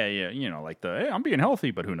 Yeah, you know, like the hey, I'm being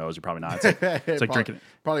healthy, but who knows? You're probably not. It's like, it's like drinking.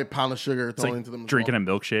 Probably a pound of sugar It's thrown like into them. drinking a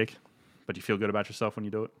milkshake, but you feel good about yourself when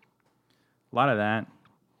you do it. A lot of that.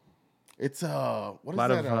 It's what is A lot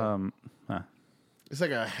that? of It's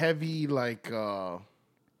like a heavy, like a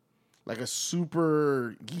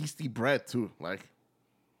super yeasty bread too. Like,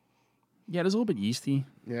 yeah, there's a little bit yeasty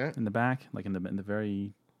yeah, in the back, like in the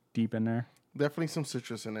very deep in there. definitely some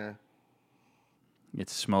citrus in there. It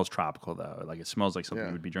smells tropical though. Like it smells like something Yeah.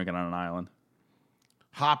 you would be drinking on an island.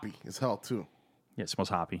 Hoppy as hell too. Yeah, it smells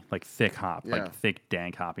hoppy, like thick hop, Yeah. like thick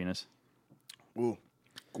dank hoppiness. Ooh,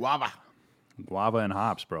 guava. Guava and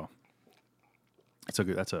hops, bro. It's a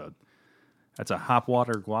good. That's a hop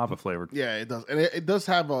water guava flavored. Yeah, it does, and it does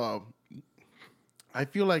have a. I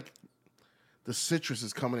feel like the citrus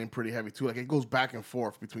is coming in pretty heavy too. Like it goes back and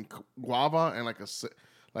forth between guava and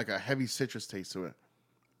like a heavy citrus taste to it.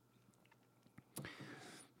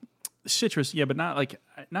 Citrus, yeah, but not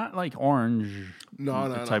like orange.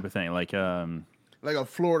 No, type of thing. Like like a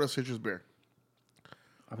Florida citrus beer.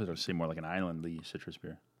 I was going to say more like an islandly citrus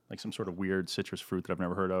beer, like some sort of weird citrus fruit that I've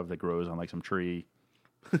never heard of that grows on like some tree.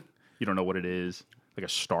 You don't know what it is, like a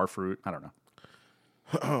star fruit. I don't know.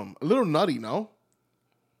 A little nutty, no?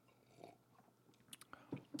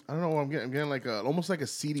 I don't know what I'm getting. I'm getting like almost like a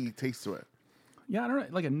seedy taste to it. Yeah, I don't know,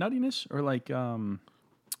 like a nuttiness or like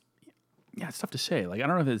yeah, it's tough to say. Like I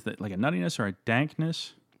don't know if it's like a nuttiness or a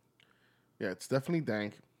dankness. Yeah, it's definitely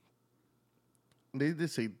dank. They did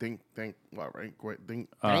say dink, what, right? Dink,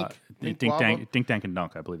 Dink, dank, and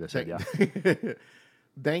dunk. I believe they said. Yeah,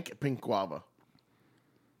 dank pink guava.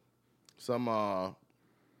 Some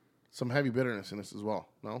heavy bitterness in this as well.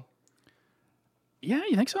 No, yeah,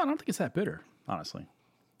 you think so? I don't think it's that bitter, honestly.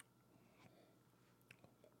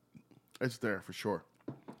 it's there for sure.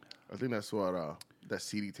 I think that's what that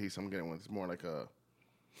seedy taste I'm getting with. It's more like a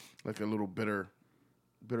little bitter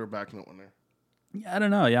back note in there. Yeah, I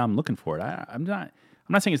don't know. Yeah, I'm looking for it. I'm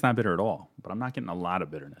not saying it's not bitter at all, but I'm not getting a lot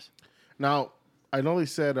of bitterness. Now, I know they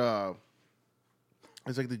said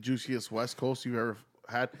it's like the juiciest West Coast you've ever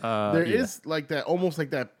had. There is like that, almost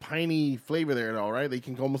like that piney flavor there, though, right? They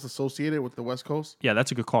can almost associate it with the West Coast. Yeah,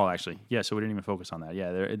 that's a good call, actually. Yeah, so we didn't even focus on that.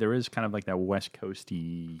 Yeah, there is kind of like that West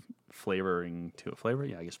Coasty flavoring to it. Flavor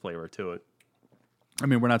to it. I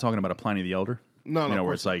mean, we're not talking about a Pliny the Elder. No,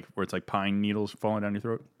 where it's like pine needles falling down your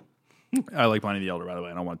throat. I like Pliny the Elder, by the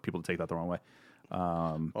way. I don't want people to take that the wrong way.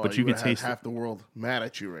 But you can taste half the world mad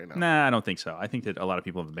at you right now. Nah, I don't think so. I think that a lot of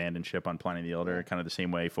people have abandoned ship on Pliny the Elder, kind of the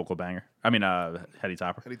same way Focal Banger. I mean, Heady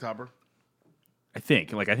Topper. Heady Topper. I think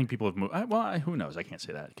people have moved. Well, who knows? I can't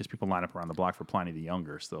say that because people line up around the block for Pliny the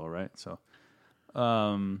Younger still, right? So,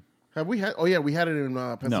 have we had? Oh yeah, we had it in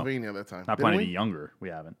Pennsylvania that time. Not Pliny the Younger. We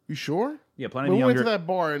haven't. You sure? Yeah, Pliny when the we went Younger. to that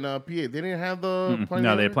bar in PA, they didn't have the Pliny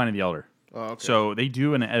No, the they had Younger? Pliny the Elder. Oh, okay. So they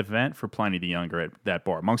do an event for Pliny the Younger at that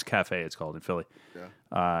bar, Monk's Cafe. It's called in Philly.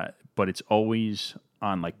 Yeah. But it's always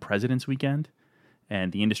on like President's Weekend,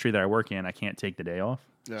 and the industry that I work in, I can't take the day off.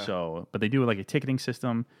 Yeah. So, but they do like a ticketing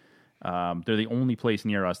system. They're the only place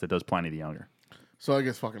near us that does Pliny the Younger. So I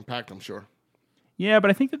guess fucking packed, I'm sure. Yeah,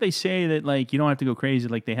 but I think that they say that like you don't have to go crazy.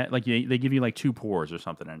 Like they they give you like 2 pours or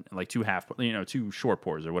something, and like 2 2 short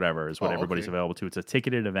pours or whatever is what everybody's available to. It's a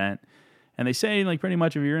ticketed event. And they say, like, pretty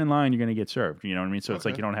much if you're in line, you're going to get served. You know what I mean? So it's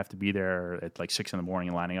like you don't have to be there at like 6 a.m.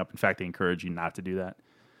 and lining up. In fact, they encourage you not to do that.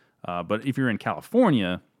 But if you're in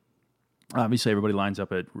California, obviously everybody lines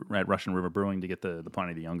up at Russian River Brewing to get the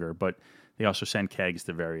Pliny the Younger. But they also send kegs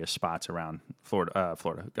to various spots around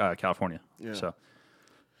California. Yeah. So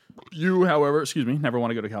you, however, never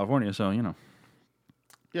want to go to California. So, you know.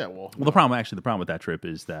 Yeah, well. Well, the problem with that trip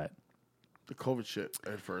is that the COVID shit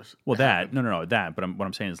at first. Well, that. But what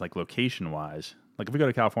I'm saying is like location wise. Like if we go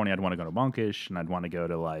to California, I'd want to go to Monkish, and I'd want to go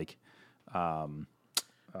to like.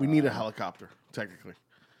 We need a helicopter, technically.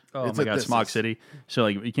 Oh my God, Smog City. So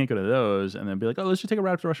like you can't go to those and then be like, oh, let's just take a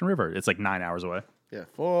ride up to Russian River. It's like 9 hours away. Yeah,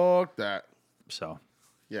 fuck that. So.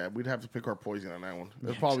 Yeah, we'd have to pick our poison on that one.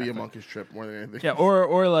 It'd probably be a Monkish trip more than anything. Yeah,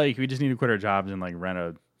 or like we just need to quit our jobs and like rent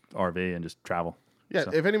a RV and just travel. Yeah,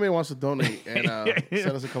 so. If anybody wants to donate and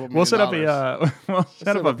send us a couple $1 million, we'll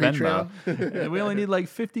set up a Venmo. We only need like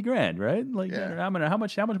 $50,000, right? Like, how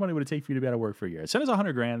much money would it take for you to be able to work for a year? Send us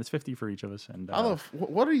 $100,000. It's $50 for each of us. And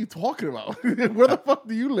what are you talking about? Where the fuck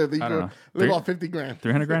do you live? That you can live off $50,000,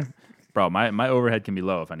 $300,000, bro. My overhead can be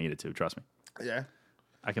low if I needed to. Trust me. Yeah.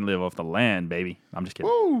 I can live off the land, baby. I'm just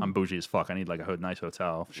kidding. Woo. I'm bougie as fuck. I need like a nice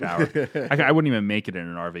hotel, shower. I wouldn't even make it in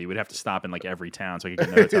an RV. We'd have to stop in like every town so I could get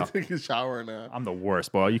in a hotel. Take a shower now. I'm the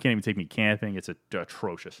worst, boy. You can't even take me camping. It's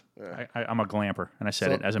atrocious. Yeah. I'm a glamper, and I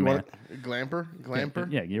said it as a man. Glamper?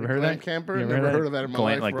 Yeah, you ever heard of that? Camper? Never heard of that in my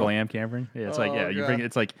life, like bro. glam camping. Yeah, it's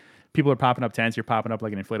it's like people are popping up tents. You're popping up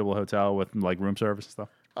like an inflatable hotel with like room service and stuff.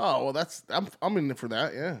 Oh well, I'm in for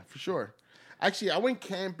that. Yeah, for sure. Actually, I went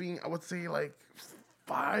camping. I would say like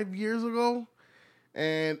 5 years ago,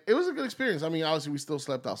 and it was a good experience. I mean, obviously we still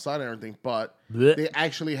slept outside and everything, but they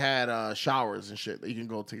actually had showers and shit that you can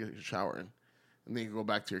go take a shower in, and then you can go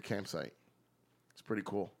back to your campsite. It's pretty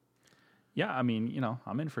cool. Yeah, I mean,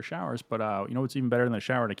 I'm in for showers, but you know what's even better than a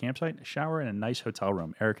shower at a campsite? A shower in a nice hotel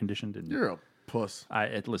room, air conditioned. And You're a puss.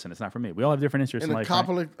 listen, it's not for me. We all have different interests in life.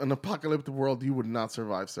 Right? An apocalyptic world, you would not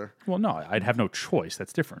survive, sir. Well, no, I'd have no choice.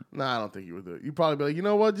 That's different. Nah, I don't think you would do it. You'd probably be like, you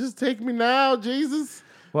know what? Just take me now, Jesus.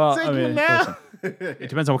 Well, take me now. Listen, it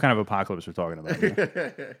depends on what kind of apocalypse we're talking about.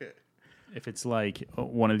 If it's like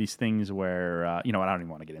one of these things where, I don't even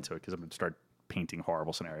want to get into it because I'm going to start painting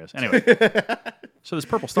horrible scenarios. Anyway, so this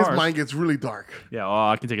purple stars. His mind gets really dark. Yeah,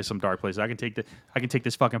 I can take us some dark places. I can take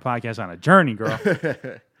this fucking podcast on a journey, girl.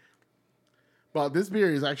 But this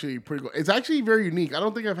beer is actually pretty good. It's actually very unique. I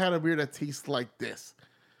don't think I've had a beer that tastes like this.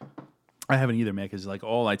 I haven't either, man, because like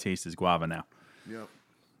all I taste is guava now. Yep.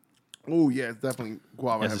 Oh, yeah, it's definitely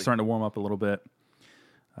guava. Yes, it's starting to warm up a little bit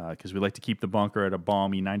because we like to keep the bunker at a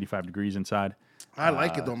balmy 95 degrees inside. I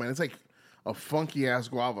like it, though, man. It's like a funky-ass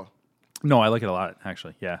guava. No, I like it a lot,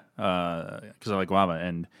 actually, yeah, because I like guava.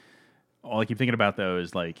 And all I keep thinking about, though,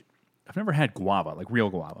 is like, I've never had guava, like real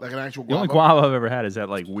guava. Like an actual guava? The only guava I've ever had is that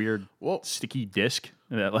like weird sticky disc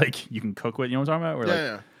that like you can cook with. You know what I'm talking about?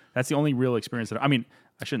 Yeah. That's the only real experience I mean,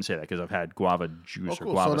 I shouldn't say that because I've had guava juice or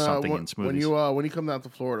guava something in smoothies. When you come down to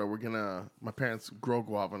Florida, my parents grow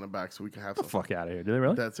guava in the back so we can have some. Get the fuck out of here. Do they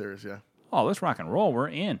really? That's serious, yeah. Oh, let's rock and roll. We're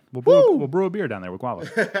in. We'll brew a beer down there with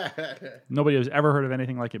guava. Nobody has ever heard of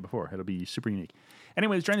anything like it before. It'll be super unique.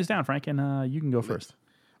 Anyway, let's drain this down, Frank, and you can go first.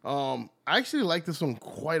 I actually like this one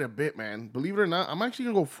quite a bit, man. Believe it or not, I'm actually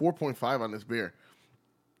going to go 4.5 on this beer.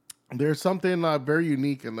 There's something very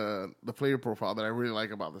unique in the flavor profile that I really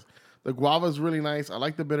like about this. The guava is really nice. I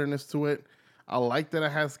like the bitterness to it. I like that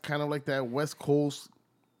it has kind of like that West Coast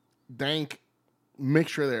dank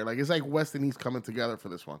mixture there. Like, it's like West and East coming together for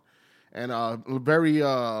this one. And very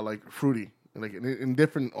like fruity, like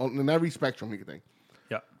in every spectrum you can think.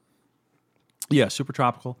 Yeah, super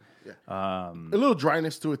tropical. Yeah, a little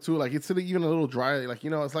dryness to it too. Like it's even a little dry. Like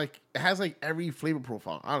it's like it has like every flavor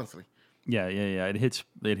profile. Honestly. Yeah. It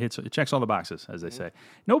checks all the boxes, as they say.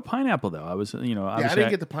 No pineapple though. I was, obviously I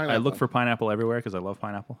didn't get the pineapple. I look for pineapple everywhere because I love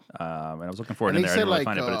pineapple. And I was looking for it in there. I didn't really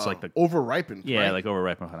find it, but it's like the overripened. Yeah, right? Like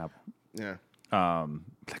overripened pineapple. Yeah.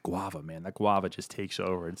 That guava, man. That guava just takes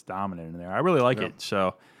over. It's dominant in there. I really like it.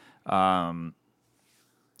 So,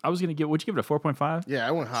 I was gonna would you give it a 4.5? Yeah,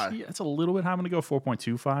 I went high. See, that's a little bit high. I'm gonna go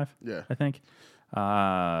 4.25. Yeah, I think.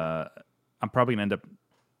 I'm probably gonna end up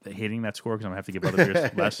hating that score because I'm gonna have to give other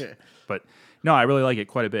beers less. But no, I really like it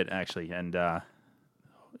quite a bit actually, and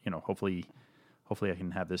hopefully I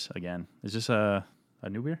can have this again. Is this a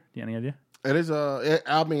new beer? Do you have any idea? It is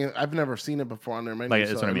I mean, I've never seen it before on their menu. Like,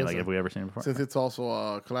 that's what I mean. Like, have we ever seen it before? Since it's also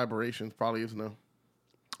a collaboration, it probably is new.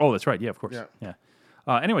 Oh, that's right. Yeah, of course. Yeah.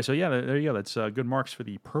 Anyway, so yeah, there you go. That's good marks for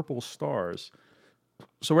the Purple Stars.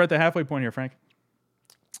 So we're at the halfway point here, Frank.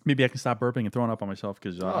 Maybe I can stop burping and throwing up on myself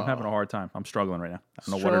because I'm having a hard time. I'm struggling right now. I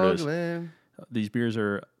don't know what it is. These beers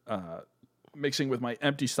are mixing with my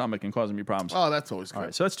empty stomach and causing me problems. Oh, that's always good. All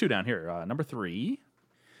right, so that's 2 down here. Number 3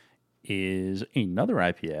 is another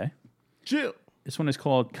IPA. Chill. This one is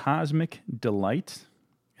called Cosmic Delight.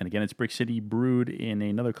 And again, it's Brick City brewed in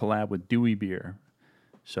another collab with Dewey Beer.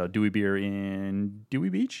 So Dewey Beer in Dewey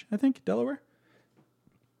Beach, I think, Delaware.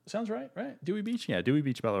 Sounds right? Dewey Beach? Yeah, Dewey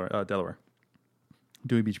Beach, Delaware.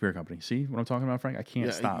 Dewey Beach Beer Company. See what I'm talking about, Frank? I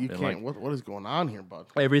can't stop. You can't. What is going on here, bud?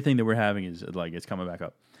 Everything that we're having is like it's coming back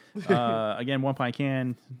up. Again, 1 pint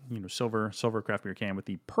can, silver craft beer can with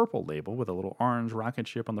the purple label with a little orange rocket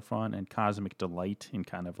ship on the front and Cosmic Delight in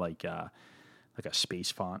kind of like a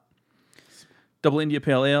space font. Double India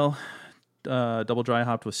Pale Ale. Double dry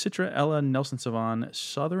hopped with Citra, Ella, Nelson Sauvin,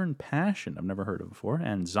 Southern Passion, I've never heard of before,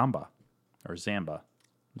 and Zamba.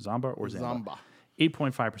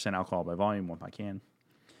 8.5% alcohol by volume, 1 pint can.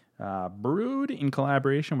 Brewed in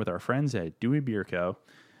collaboration with our friends at Dewey Beer Co.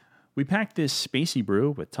 We packed this spacey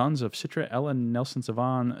brew with tons of Citra, Ella, Nelson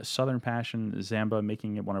Sauvin, Southern Passion, Zamba,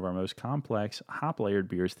 making it one of our most complex hop-layered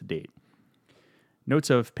beers to date. Notes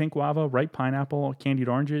of pink guava, ripe pineapple, candied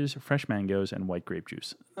oranges, fresh mangoes, and white grape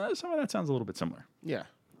juice. Some of that sounds a little bit similar. Yeah.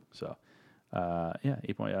 So,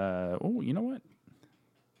 8 point. Oh, you know what? It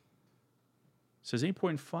says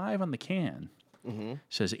 8.5 on the can. Mm-hmm.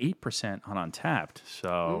 Says 8% on Untapped.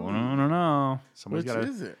 So no. Somebody's got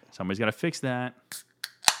to fix that.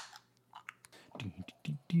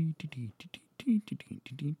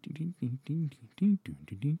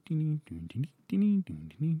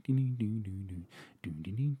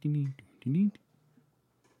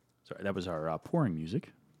 Sorry, that was our pouring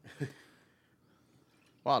music.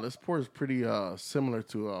 Wow, this pour is pretty similar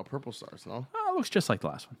to Purple Stars, no? It looks just like the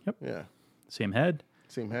last one. Yep. Yeah. Same head.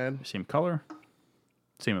 Same head. Same color.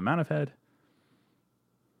 Same amount of head.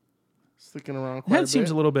 sticking around The quite head a seems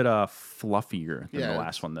bit. a little bit fluffier than Yeah. the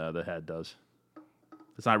last one. The head does.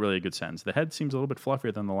 It's not really a good sentence. The head seems a little bit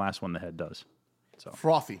fluffier than the last one. The head does.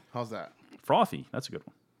 Frothy. How's that? Frothy. That's a good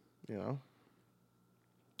one. You know,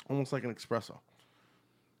 almost like an espresso.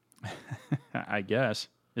 I guess.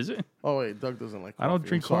 Is it? Oh wait, Doug doesn't like coffee. I don't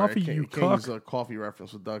drink coffee, you can't use cuck. a coffee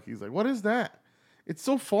reference with Doug. He's like, what is that? It's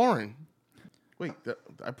so foreign. Wait,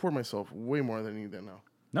 I poured myself way more than you did now.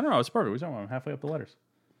 No. It's perfect. We're talking about halfway up the letters.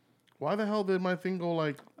 Why the hell did my thing go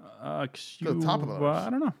like... To the top of the letters. I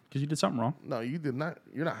don't know. Because you did something wrong. No, you did not.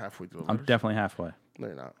 You're not halfway through the I'm letters. definitely halfway. No,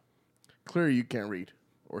 you're not. Clearly, you can't read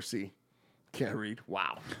or see. Can't read.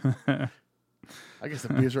 Wow. I guess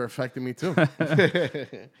the beers are affecting me too.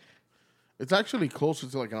 It's actually closer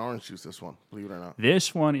to like an orange juice, this one, believe it or not.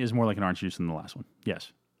 This one is more like an orange juice than the last one.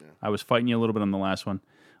 Yes. Yeah. I was fighting you a little bit on the last one.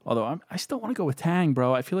 Although I still want to go with Tang,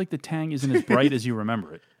 bro. I feel like the Tang isn't as bright as you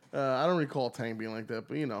remember it. I don't recall Tang being like that,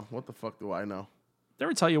 but you know, what the fuck do I know? Did I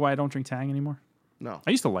ever tell you why I don't drink Tang anymore? No. I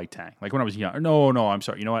used to like Tang. Like when I was young. No, I'm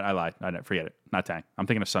sorry. You know what? I lied. Forget it. Not Tang. I'm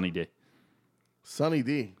thinking of Sunny D. Sunny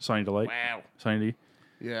D. Sunny Delight. Wow. Sunny D.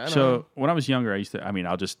 Yeah, I know. So when I was younger, I used to. I mean,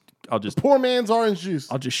 I'll just. Poor man's orange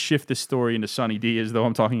juice. I'll just shift this story into Sunny D as though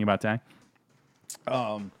I'm talking about Tang.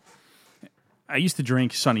 I used to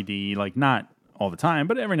drink Sunny D, like not all the time,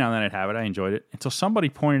 but every now and then I'd have it. I enjoyed it until somebody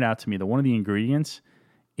pointed out to me that one of the ingredients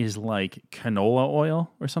is like canola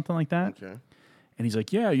oil or something like that. Okay. And he's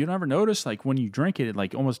like, "Yeah, you never notice like when you drink it, it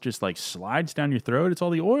like almost just like slides down your throat. It's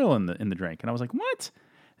all the oil in the drink." And I was like, "What?"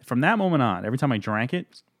 From that moment on, every time I drank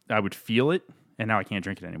it, I would feel it, and now I can't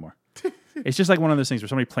drink it anymore. It's just like one of those things where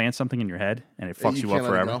somebody plants something in your head and it fucks you up can't let it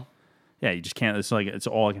forever. go. Yeah, you just can't. It's like it's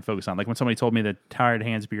all I can focus on. Like when somebody told me that Tired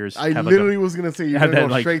Hands beers, I have literally was gonna say you're have gonna that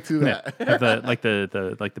go like straight to that. have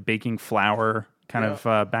the baking flour kind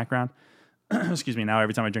of background. Excuse me. Now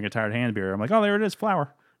every time I drink a Tired Hands beer, I'm like, oh, there it is,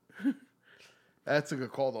 flour. That's a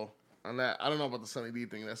good call though. On that, I don't know about the Sunny D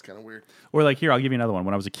thing. That's kind of weird. Or like here, I'll give you another one.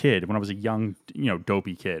 When I was a kid, when I was a young,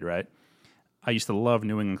 dopey kid, right? I used to love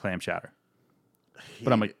New England clam chowder.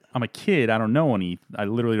 But I'm a kid. I don't know any. I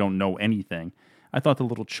literally don't know anything. I thought the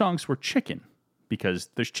little chunks were chicken because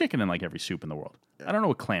there's chicken in like every soup in the world. Yeah. I don't know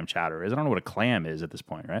what clam chowder is. I don't know what a clam is at this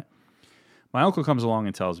point, right? My uncle comes along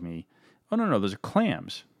and tells me, "Oh no, those are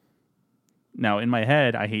clams." Now in my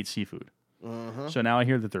head, I hate seafood. So now I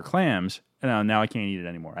hear that they're clams, and now I can't eat it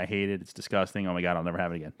anymore. I hate it. It's disgusting. Oh my God, I'll never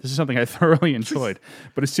have it again. This is something I thoroughly enjoyed.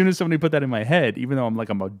 But as soon as somebody put that in my head, even though I'm a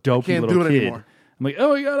dopey little kid, anymore. I'm like,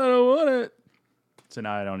 oh my God, I don't want it. So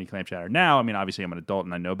now I don't eat clam chowder. Now, I mean, obviously I'm an adult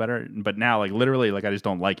and I know better, but now, like literally, like I just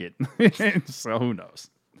don't like it. So who knows?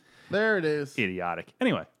 There it is. Idiotic.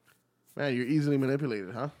 Anyway. Man, you're easily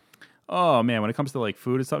manipulated, huh? Oh man, when it comes to like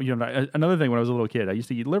food and stuff, another thing when I was a little kid, I used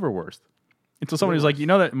to eat liverwurst. Until somebody was like,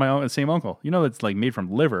 that my same uncle, that's like made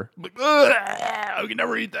from liver. I'm like, I can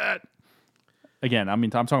never eat that. Again, I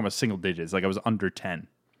mean, I'm talking about single digits. Like I was under 10.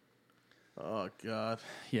 Oh God.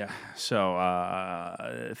 Yeah. So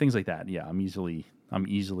things like that. Yeah, I'm easily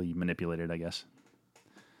manipulated, I guess.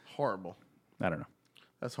 Horrible. I don't know.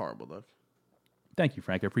 That's horrible, Doug. Thank you,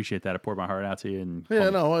 Frank. I appreciate that. I poured my heart out to you. And yeah,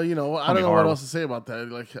 no, well, I don't know horrible. what else to say about that.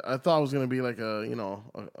 Like, I thought it was gonna be like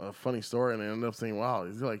a funny story, and I ended up saying, "Wow,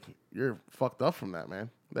 you're fucked up from that, man.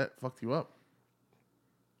 That fucked you up."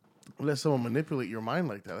 Let someone manipulate your mind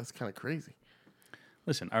like that. That's kind of crazy.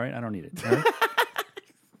 Listen, all right, I don't need it. All right?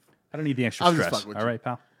 I don't need the extra I'm just stress. fucking with All you. right,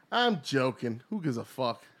 pal. I'm joking. Who gives a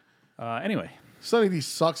fuck? Anyway. Sunny D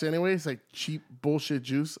sucks anyway. It's like cheap bullshit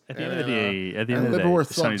juice. At the end of the day,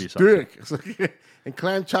 liverwurst Sunny D sucks sucks. dick. And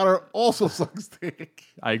clam chowder also sucks dick.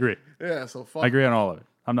 I agree. Yeah, so fuck. I agree on all of it.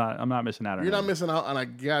 I'm not missing out on You're anything. not missing out on a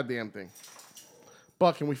goddamn thing.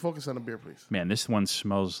 But can we focus on the beer, please? Man, this one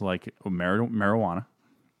smells like marijuana.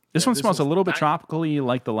 This one this smells a one's little bit tropically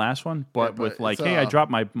like the last one, but but with like, it's, hey, I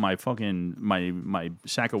dropped my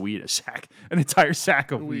sack of weed, an entire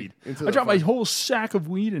sack of weed. into I the dropped my fucking- whole sack of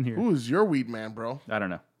weed in here. Who's your weed man, bro? I don't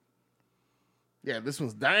know. Yeah, this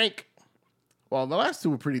one's dank. Well, the last two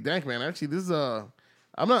were pretty dank, man. Actually, this is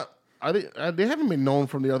they haven't been known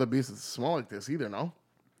from the other beers to smell like this either, no?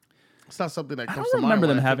 It's not something that I comes don't to mind remember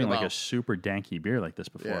when them I having think like a about- super danky beer like this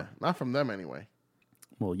before. Yeah, not from them anyway.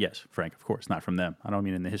 Well, yes, Frank, of course, not from them. I don't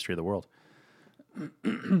mean in the history of the world.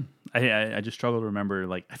 I just struggle to remember.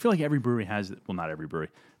 Like, I feel like every brewery has, well, not every brewery,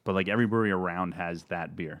 but like every brewery around has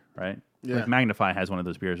that beer, right? Yeah. Like Magnify has one of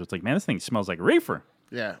those beers where it's like, man, this thing smells like reefer.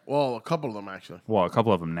 Yeah, well, a couple of them actually. Well, a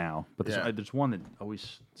couple of them now, but Yeah. there's one that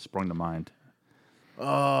always sprung to mind.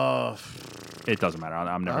 It It doesn't matter.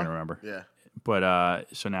 I'm never going to remember. Yeah. But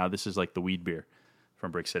so now this is like the weed beer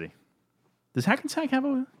from Brick City. Does Hackensack have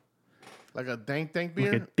Like a dank like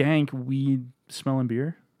beer? a dank weed smelling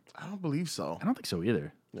beer? I don't believe so. I don't think so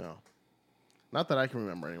either. No. Not that I can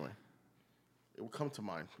remember anyway. It will come to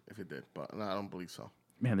mind if it did, but no, I don't believe so.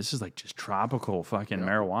 Man, this is like just tropical fucking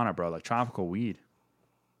marijuana, bro. Like tropical weed.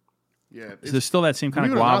 Yeah. Is there still that same kind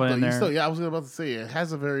of guava in there? I was about to say, it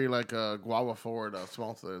has a very like guava forward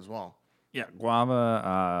smell to it as well. Yeah,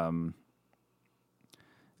 guava.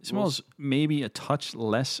 It smells maybe a touch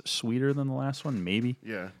less sweeter than the last one, maybe.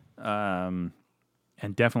 Yeah. And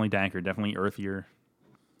definitely danker, definitely earthier.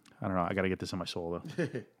 I don't know. I got to get this in my soul, though.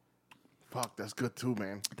 Fuck, that's good too,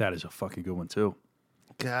 man. That is a fucking good one, too.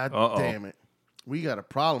 God damn it. We got a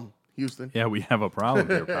problem, Houston. Yeah, we have a problem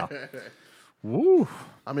here, pal. Woo.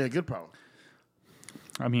 I mean, a good problem.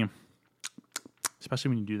 I mean, especially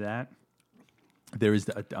when you do that, there is,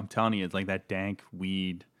 I'm telling you, it's like that dank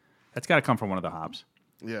weed. That's got to come from one of the hops.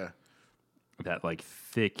 Yeah. That, like,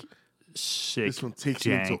 thick, sick, This one takes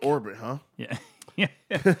dank. you into orbit, huh? Yeah. Yeah.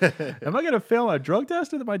 Am I going to fail a drug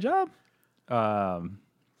test at my job?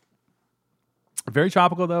 Very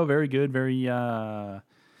tropical, though. Very good. Very guava-y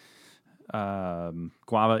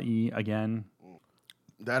again.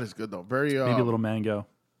 That is good, though. Very Maybe a little mango.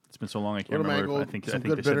 It's been so long I can't remember. Mango, I think some they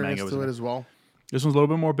good said bitterness mango was to in it as well. This one's a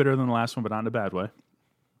little bit more bitter than the last one, but not in a bad way.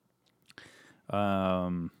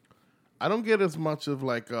 I don't get as much of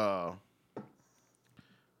like I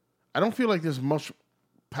don't feel like there's much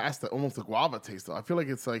past almost the guava taste though. I feel like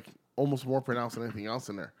it's like almost more pronounced than anything else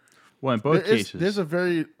in there. Well, in both cases, there's a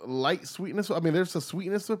very light sweetness. I mean, there's a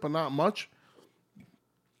sweetness to it, but not much.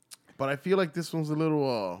 But I feel like this one's a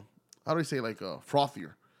little how do I say, like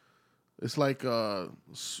frothier. It's like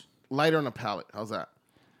lighter on the palate. How's that?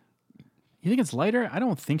 You think it's lighter? I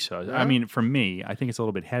don't think so. Yeah? I mean, for me, I think it's a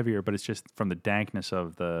little bit heavier, but it's just from the dankness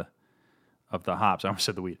of the hops. I almost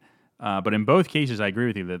said the weed. But in both cases, I agree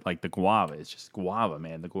with you that like the guava, it's just guava,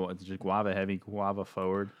 man. It's just guava heavy, guava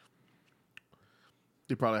forward.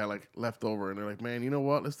 They probably had like leftover, and they're like, man, you know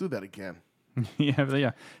what? Let's do that again.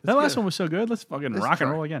 yeah. That last one was so good. Let's fucking rock and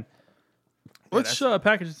roll again. Let's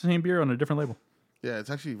package the same beer on a different label. Yeah, it's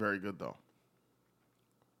actually very good though.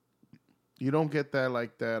 You don't get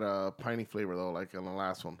that piney flavor though, like in the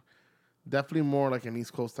last one. Definitely more like an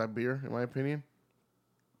East Coast type beer, in my opinion.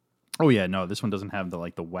 Oh yeah, no, this one doesn't have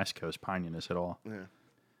the West Coast pininess at all. Yeah,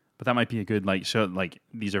 but that might be a good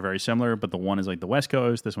these are very similar, but the one is like the West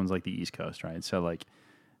Coast, this one's like the East Coast, right? So like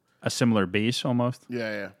a similar base almost.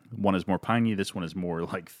 Yeah. One is more piney, this one is more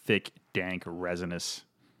like thick, dank, resinous.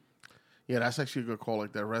 Yeah, that's actually a good call,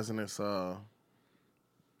 like that resinous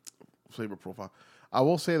flavor profile. I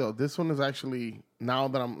will say though, this one is actually, now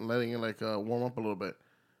that I'm letting it warm up a little bit,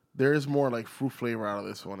 there is more like fruit flavor out of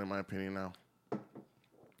this one, in my opinion now.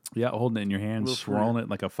 Yeah, holding it in your hands, swirling it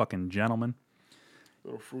like a fucking gentleman. A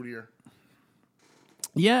little fruitier.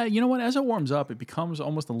 Yeah, you know what? As it warms up, it becomes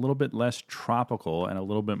almost a little bit less tropical and a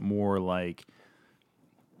little bit more like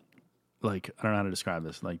I don't know how to describe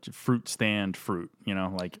this, like fruit stand fruit. You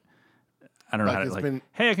know, like I don't know how to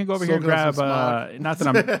hey, I can go over here and grab. Not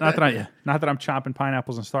that I'm chopping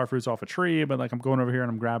pineapples and star fruits off a tree, but like I'm going over here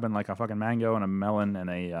and I'm grabbing like a fucking mango and a melon and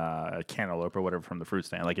a cantaloupe or whatever from the fruit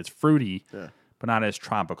stand. Like it's fruity. Yeah. But not as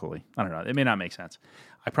tropically. I don't know. It may not make sense.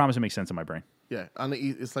 I promise it makes sense in my brain. Yeah, on the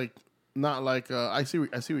it's like not like I see what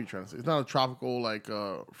you're trying to say. It's not a tropical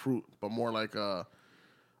fruit, but more like a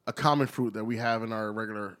common fruit that we have in our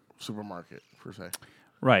regular supermarket per se.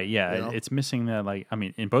 Right. Yeah, you know? It's missing that. Like, I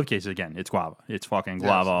mean, in both cases, again, it's guava. It's fucking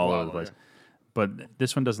guava all over the place. Yeah. But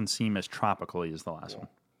this one doesn't seem as tropically as the last one.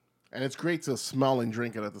 And it's great to smell and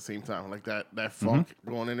drink it at the same time. Like that funk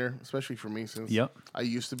going in there, especially for me since I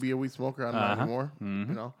used to be a weed smoker. I'm not anymore, you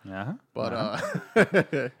know.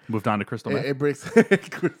 But moved on to crystal meth. It breaks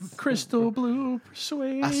crystal blue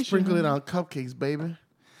persuasion. I sprinkle it on cupcakes, baby.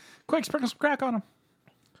 Quick, sprinkle some crack on them.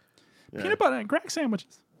 Yeah. Peanut butter and crack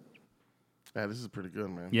sandwiches. Yeah, this is pretty good,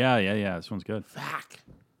 man. Yeah. This one's good. Fuck.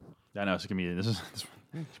 I know this should be a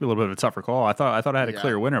little bit of a tougher call. I thought I had a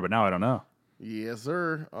clear winner, but now I don't know. Yes,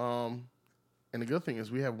 sir. And the good thing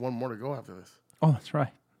is we have one more to go after this. Oh, that's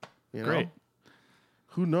right. You know? Great.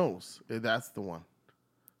 Who knows if that's the one?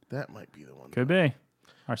 That might be the one. Could be. All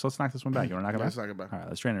right, so let's knock this one back. You want to knock it back? Let's knock it back. All right,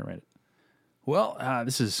 let's train it and rate it. Well,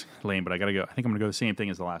 this is lame, but I got to go. I think I'm going to go the same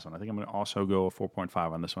thing as the last one. I think I'm going to also go a 4.5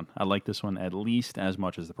 on this one. I like this one at least as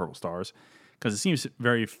much as the Purple Stars because it seems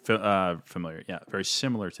very familiar. Yeah, very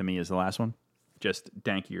similar to me as the last one, just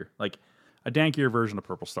dankier. Like a dankier version of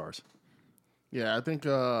Purple Stars. Yeah, I think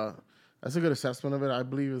that's a good assessment of it. I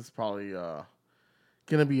believe it's probably going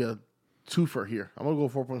to be a twofer here. I'm going to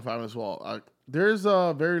go 4.5 as well. There's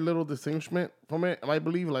very little distinguishment from it. I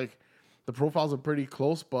believe like the profiles are pretty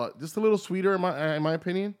close, but just a little sweeter in my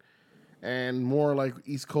opinion, and more like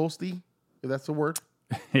East Coasty, if that's the word.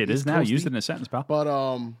 It is now. Used it in a sentence, pal. But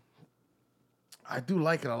I do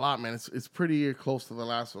like it a lot, man. It's pretty close to the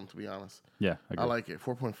last one, to be honest. Yeah, I like it.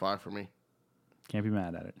 4.5 for me. Can't be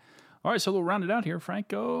mad at it. All right, so we'll round it out here,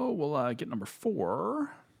 Franco. We'll get number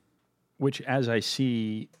 4, which, as I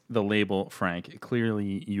see the label, Frank,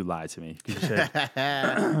 clearly you lied to me. You said,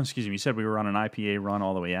 excuse me, you said we were on an IPA run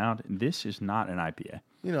all the way out. This is not an IPA.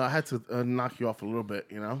 You know, I had to knock you off a little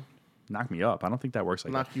bit, Knock me up. I don't think that works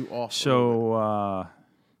like that. Knock you off. So,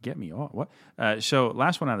 get me off. What? So,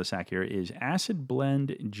 last one out of the sack here is Acid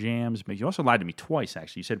Blend Jams Mix. You also lied to me twice,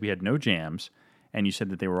 actually. You said we had no jams, and you said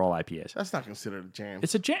that they were all IPAs. That's not considered a jam.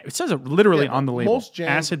 It's a jam. It says it literally on the label. Most jams,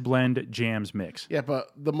 Acid Blend Jams Mix. Yeah,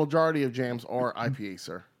 but the majority of jams are IPAs,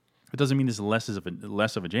 sir. It doesn't mean it's less of a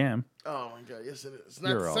jam. Oh, my God. Yes, it is. It's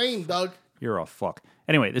not the same, Doug. You're a fuck.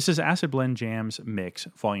 Anyway, this is Acid Blend Jams Mix,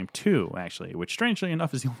 Volume 2, actually, which, strangely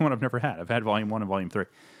enough, is the only one I've never had. I've had Volume 1 and Volume 3.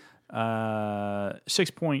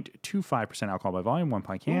 6.25% alcohol by volume, 1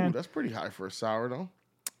 pint can. Ooh, that's pretty high for a sour, though.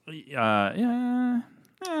 Yeah.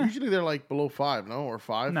 Usually they're like below 5, no? Or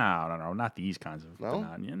 5? No. Not these kinds of. No?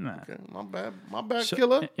 Nah. Okay, my bad,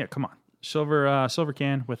 killer. Yeah, come on. Silver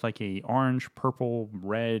can with like a orange, purple,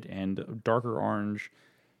 red, and darker orange.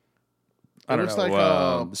 I don't know, like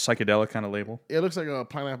psychedelic kind of label. It looks like a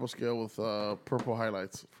pineapple scale with purple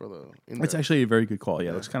highlights for the. It's actually a very good call. Yeah,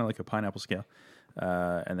 it looks kind of like a pineapple scale.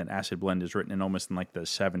 And then Acid Blend is written in almost in like the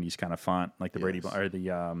 70s kind of font, like the Brady or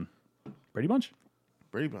the Brady Bunch.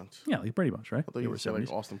 Brady Bunch. Yeah, like Brady Bunch, right? I thought you said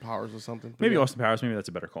like Austin Powers or something. Maybe Austin Powers. Maybe that's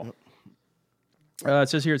a better call. Yep. It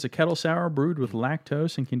says here it's a kettle sour brewed with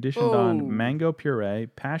lactose and conditioned on mango puree,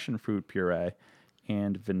 passion fruit puree,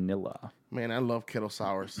 and vanilla. Man, I love kettle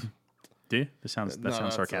sours. Do you? That sounds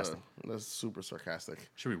sarcastic. That's super sarcastic.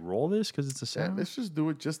 Should we roll this because it's a sour? Yeah, let's just do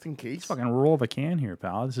it just in case. Let's fucking roll the can here,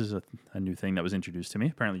 pal. This is a new thing that was introduced to me.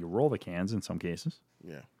 Apparently, you roll the cans in some cases.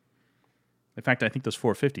 Yeah. In fact, I think those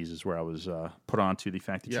 450s is where I was put on to the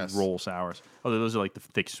fact that you roll sours. Although those are like the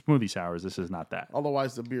thick smoothie sours. This is not that.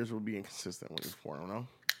 Otherwise, the beers would be inconsistent when you pour them, no?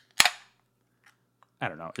 I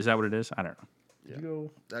don't know. Is that what it is? I don't know. Yeah.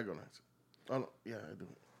 That go next. Oh, no. Yeah, I do.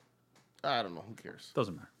 I don't know. Who cares?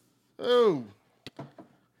 Doesn't matter. Oh.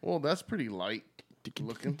 Well, that's pretty light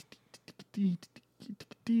looking. Here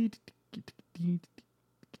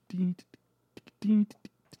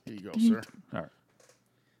you go, sir. All right.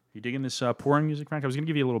 You digging this pouring music, Frank? I was going to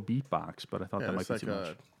give you a little beatbox, but I thought that might be too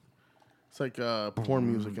much. It's like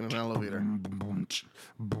porn music in an elevator.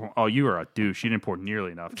 Oh, you are a douche. You didn't pour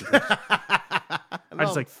nearly enough. I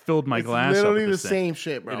just filled my glass up. It's literally the same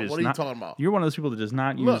shit, bro. What are you talking about? You're one of those people that does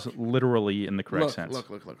not use literally in the correct sense. Look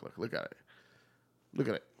at it. Look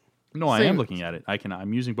at it. No, I am looking at it.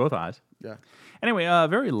 I'm using both eyes. Yeah. Anyway,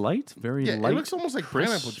 very light, light. It looks almost like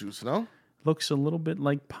pineapple juice, no? Looks a little bit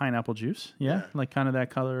like pineapple juice. Yeah. Like kind of that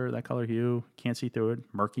color hue. Can't see through it.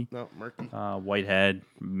 Murky. No, murky. White head.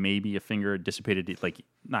 Maybe a finger dissipated, like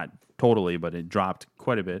not totally, but it dropped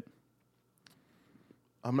quite a bit.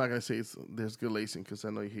 I'm not gonna say there's good lacing because I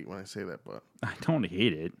know you hate when I say that, but I don't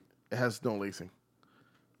hate it. It has no lacing.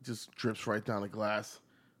 It just drips right down the glass.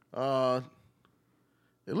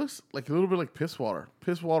 It looks like a little bit like piss water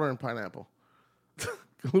and pineapple.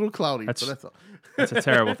 A little cloudy, but that's all. That's a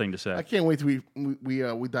terrible thing to say. I can't wait till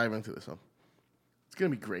we dive into this one. It's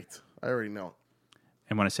gonna be great. I already know.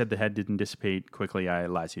 And when I said the head didn't dissipate quickly, I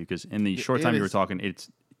lied to you because in the short time you were talking,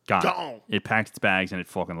 it's gone. It packed its bags and it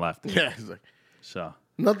fucking left. Yeah, it's like, so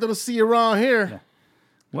nothing to see around here. Yeah.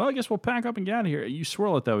 Well, I guess we'll pack up and get out of here. You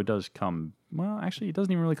swirl it though; it does come. Well, actually, it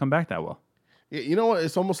doesn't even really come back that well. Yeah, you know what?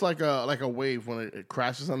 It's almost like a wave when it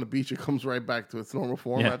crashes on the beach. It comes right back to its normal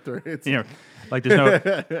form after it's. Yeah, like there's no.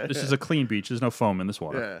 This is a clean beach. There's no foam in this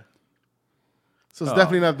water. Yeah. So it's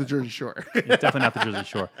definitely not the Jersey Shore. It's definitely not the Jersey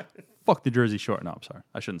Shore. Fuck the Jersey Shore. No, I'm sorry.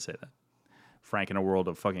 I shouldn't say that. Frank, in a world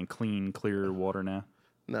of fucking clean, clear water now.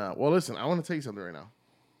 Nah. Well, listen. I want to tell you something right now.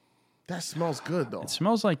 That smells good though. It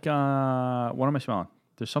smells like. What am I smelling?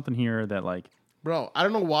 There's something here that like. Bro, I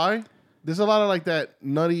don't know why. There's a lot of like that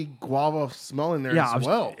nutty guava smell in there as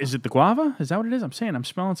well. Is it the guava? Is that what it is? I'm saying I'm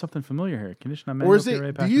smelling something familiar here. Condition on mango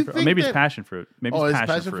puree, passion fruit. Or maybe it's passion fruit. Maybe it's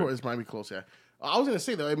passion fruit. It might be close, yeah. I was going to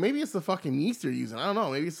say, though, maybe it's the fucking yeast they're using. I don't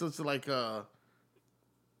know. Maybe it's just like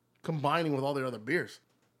combining with all their other beers.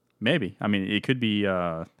 Maybe. I mean, it could be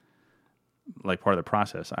like part of the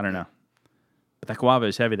process. I don't know. But that guava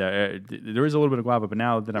is heavy. There is a little bit of guava, but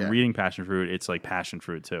now that I'm reading passion fruit, it's like passion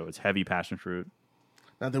fruit, too. It's heavy passion fruit.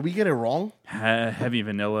 Now, did we get it wrong? Heavy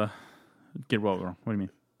vanilla. Get what wrong? What do you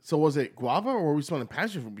mean? So was it guava or were we smelling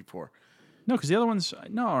passion fruit before? No, because the other ones,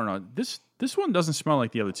 no. This one doesn't smell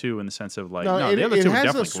like the other two in the sense of like, the other two are definitely guava. It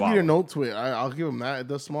has a sweeter note to it. I'll give them that. It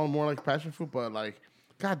does smell more like passion fruit, but like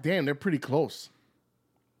God damn, they're pretty close.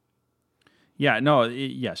 Yeah, no,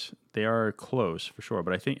 yes, they are close for sure.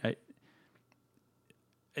 But I think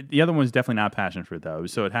the other one's definitely not passion fruit though,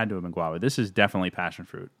 so it had to have been guava. This is definitely passion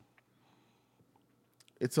fruit.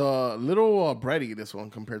 It's a little bready, this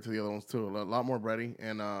one, compared to the other ones too. A lot more bready,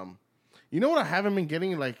 and you know what I haven't been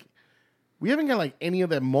getting? Like, we haven't got like any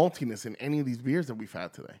of that maltiness in any of these beers that we've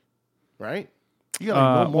had today, right? You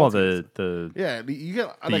got like no maltiness. You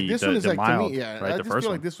got like this one is like mild, to me. Yeah, right, I just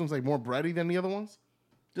feel like this one's like more bready than the other ones.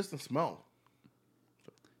 Just the smell.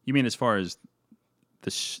 You mean as far as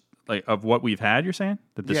like of what we've had? You're saying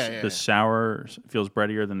that the sour feels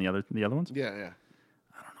breadier than the other ones? Yeah.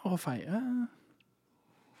 I don't know if I.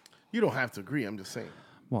 You don't have to agree. I'm just saying.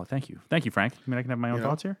 Well, thank you, Frank. I mean, I can have my own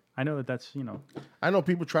thoughts here. I know that's I know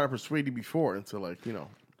people try to persuade you before into like I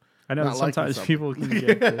know that sometimes people can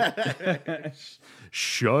get.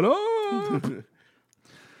 Shut up.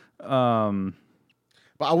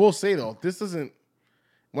 But I will say though, this isn't.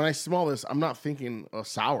 When I smell this, I'm not thinking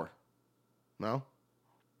sour. No.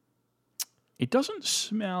 It doesn't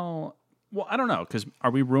smell. Well, I don't know, because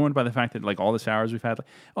are we ruined by the fact that like all the sours we've had? Like,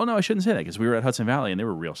 oh no, I shouldn't say that because we were at Hudson Valley and they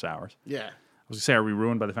were real sours. Yeah. I was gonna say, are we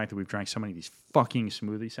ruined by the fact that we've drank so many of these fucking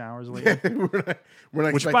smoothie sours lately? we're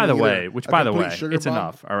not which, by the way, it's bomb.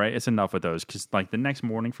 Enough. All right, it's enough with those because like the next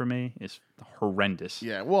morning for me is horrendous.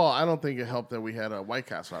 Yeah. Well, I don't think it helped that we had a White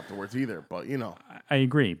Castle afterwards either. But I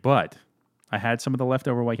agree, but. I had some of the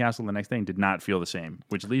leftover White Castle the next day and did not feel the same,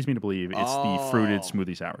 which leads me to believe it's the fruited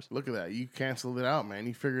smoothie sours. Look at that. You canceled it out, man.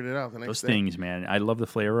 You figured it out the next day. Those things, man. I love the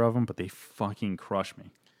flavor of them, but they fucking crush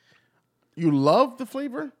me. You love the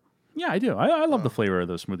flavor? Yeah, I do. I love the flavor of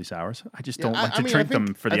those smoothie sours. I just don't like to drink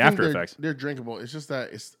them for the after effects. They're drinkable. It's just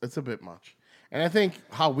that it's a bit much. And I think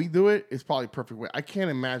how we do it is probably perfect way. I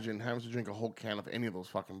can't imagine having to drink a whole can of any of those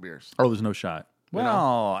fucking beers. Oh, there's no shot.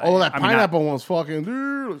 Well, that pineapple one's fucking...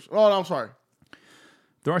 Oh, no, I'm sorry.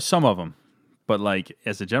 There are some of them, but like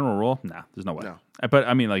as a general rule, nah, there's no way. No. But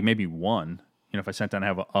I mean, like maybe one. If I sat down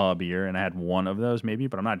and have a beer and I had one of those, maybe.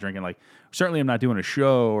 But I'm not drinking certainly I'm not doing a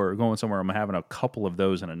show or going somewhere. I'm having a couple of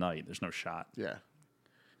those in a night. There's no shot. Yeah,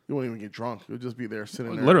 you won't even get drunk. You'll just be there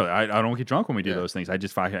sitting there. Literally, I don't get drunk when we do those things. I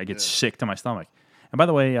get sick to my stomach. And by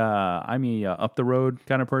the way, I'm a up the road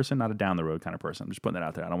kind of person, not a down the road kind of person. I'm just putting that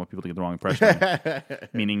out there. I don't want people to get the wrong impression.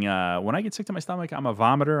 Meaning, when I get sick to my stomach, I'm a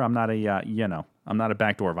vomiter. I'm not I'm not a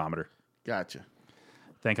backdoor vomiter. Gotcha.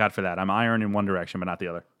 Thank God for that. I'm iron in one direction, but not the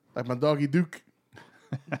other. Like my doggy Duke.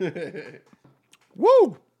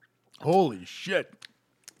 Woo! Holy shit!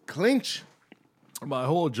 Clinch. My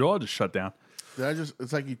whole jaw just shut down.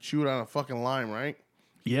 It's like you chewed on a fucking lime, right?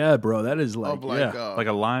 Yeah, bro, that is like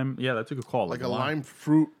a lime. Yeah, that's a good call. Like a lime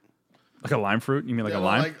fruit. Like a lime fruit? You mean like a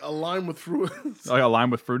lime? Like a lime with fruit. Like a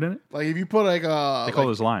lime with fruit in it? Like if you put they call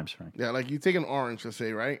those limes, right? Yeah, like you take an orange, let's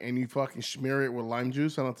say, right, and you fucking smear it with lime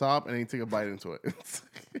juice on the top, and then you take a bite into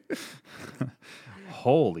it.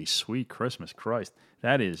 Holy sweet Christmas Christ,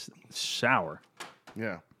 that is sour.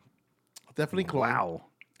 Yeah, definitely cloying. Wow,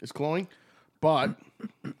 it's cloying, but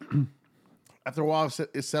after a while,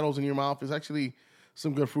 it settles in your mouth. There's actually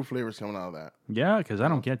some good fruit flavors coming out of that. Yeah, because I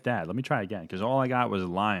don't get that. Let me try again, because all I got was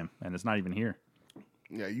lime, and it's not even here.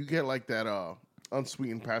 Yeah, you get like that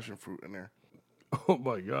unsweetened passion fruit in there. Oh,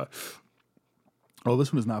 my God. Oh,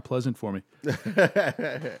 this one is not pleasant for me.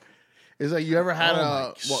 Is like you ever had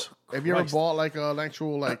have you ever bought like an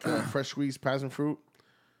actual fresh squeezed passion fruit?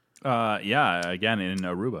 Yeah, again in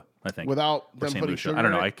Aruba, I think. Without them putting sugar in it? I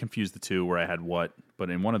don't know. I confused the two where I had what,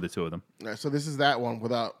 but in one of the two of them. Yeah, so this is that one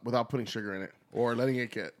without putting sugar in it or letting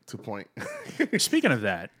it get to point. Speaking of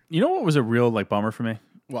that, you know what was a real bummer for me?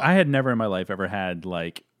 What? I had never in my life ever had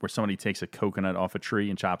where somebody takes a coconut off a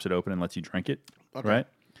tree and chops it open and lets you drink it. Okay. Right?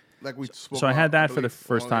 Like we spoke So I had that for the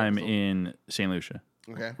first time in St. Lucia.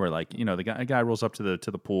 Okay. Where the guy rolls up to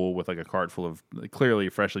the pool with a cart full of clearly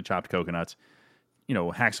freshly chopped coconuts.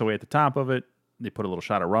 Hacks away at the top of it. They put a little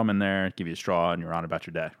shot of rum in there, give you a straw, and you're on about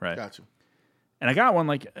your day, right? Gotcha. And I got one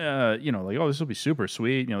oh, this will be super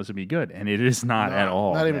sweet, this will be good, and it is not at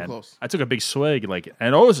all. Not even close. I took a big swig,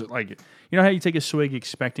 and it was how you take a swig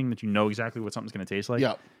expecting that you know exactly what something's going to taste like.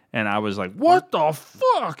 Yeah. And I was like, what the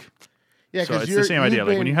fuck? Yeah, so it's the same idea.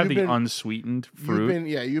 When you have the unsweetened fruit,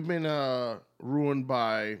 you've been ruined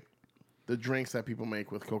by the drinks that people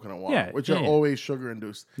make with coconut water, which are always sugar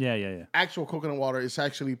induced. Yeah. Actual coconut water is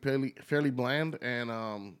actually fairly bland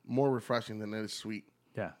and more refreshing than it is sweet.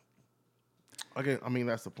 Yeah. Okay, I mean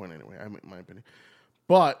that's the point anyway. In my opinion.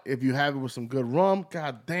 But if you have it with some good rum,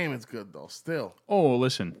 god damn, it's good though. Still. Oh,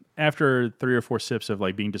 listen. After 3 or 4 sips of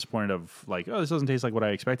being disappointed of this doesn't taste like what I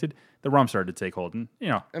expected, the rum started to take hold, and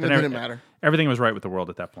and it didn't matter. Everything was right with the world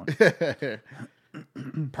at that point.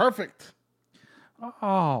 Perfect.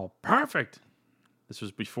 Oh, perfect. This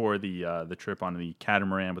was before the trip on the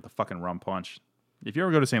catamaran with the fucking rum punch. If you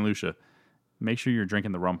ever go to St. Lucia, make sure you're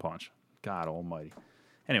drinking the rum punch. God almighty.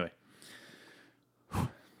 Anyway.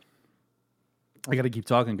 I got to keep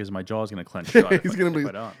talking because my jaw's going to clench shut. Is he going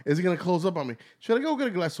to close up on me? Should I go get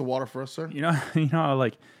a glass of water first, sir? You know,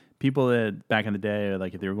 like people that back in the day,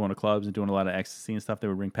 like if they were going to clubs and doing a lot of ecstasy and stuff, they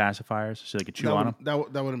would bring pacifiers so they could chew on them.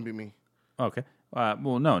 That wouldn't be me. Okay.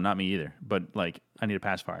 Well, no, not me either. But like, I need a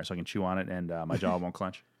pacifier so I can chew on it and my jaw won't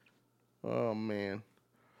clench. Oh man.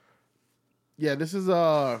 Yeah, this is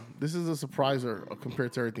a surpriser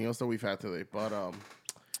compared to everything else that we've had today. But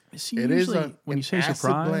see, it is when you say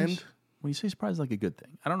surprise. Blend. When you say surprise, like a good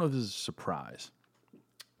thing. I don't know if this is a surprise.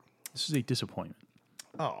 This is a disappointment.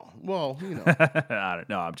 Oh well, you know. I don't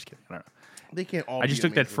know. I'm just kidding. I don't know. They can't all. I just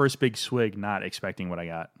took that first big swig, not expecting what I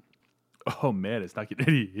got. Oh man, it's not getting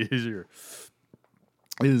any easier.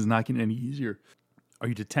 It is not getting any easier. Are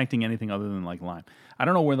you detecting anything other than like lime? I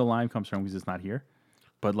don't know where the lime comes from because it's not here.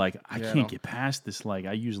 But like, I can't get past this. Like,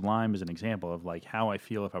 I use lime as an example of like how I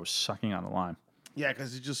feel if I was sucking on a lime. Yeah,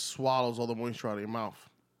 because it just swallows all the moisture out of your mouth.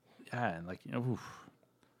 Yeah, and like, you know, oof.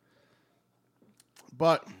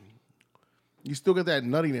 But you still get that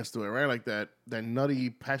nuttiness to it, right? Like that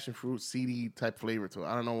nutty passion fruit, seedy type flavor to it.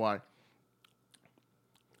 I don't know why.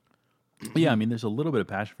 Yeah, I mean, there's a little bit of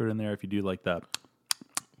passion fruit in there if you do like that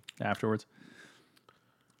afterwards.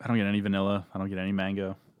 I don't get any vanilla. I don't get any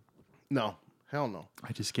mango. No, hell no.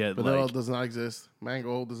 I just get vanilla does not exist.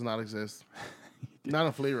 Mango does not exist. Not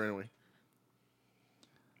a flavor anyway.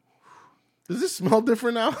 Does this smell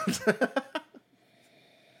different now?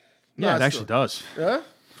 Yeah, it actually does. Yeah? It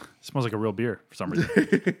smells like a real beer for some reason.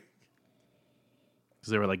 Because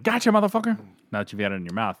they were like, gotcha, motherfucker. Now that you've got it in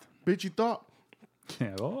your mouth. Bitch, you thought.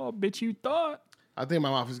 Yeah, oh, bitch, you thought. I think my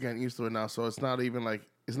mouth is getting used to it now, so it's not even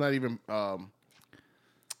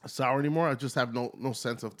sour anymore. I just have no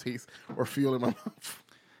sense of taste or feel in my mouth.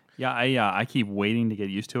 Yeah, I keep waiting to get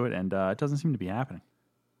used to it, and it doesn't seem to be happening.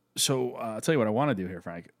 So I'll tell you what I want to do here,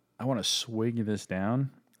 Frank. I want to swig this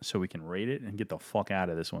down so we can rate it and get the fuck out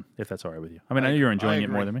of this one, if that's all right with you. I mean, I know you're enjoying it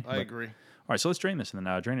more than me. I agree. All right, so let's drain this and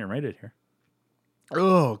then drain it and rate it here.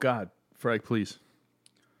 Oh, God. Frank, please.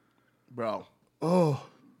 Bro. Oh.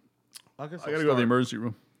 I got to go to the emergency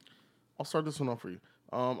room. I'll start this one off for you.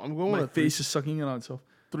 I'm going My face is sucking in on itself.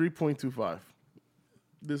 3.25.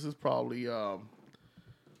 This is probably the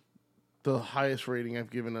highest rating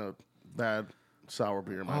I've given a bad sour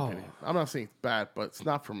beer in my opinion. I'm not saying it's bad, but it's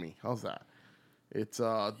not for me. How's that? It's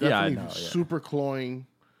definitely super cloying.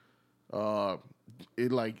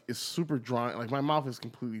 It like is super dry. Like my mouth is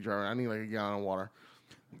completely dry. I need like a gallon of water.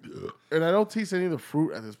 And I don't taste any of the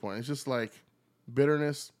fruit at this point. It's just like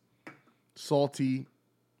bitterness, salty,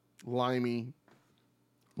 limey.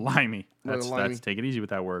 Limey. That's take it easy with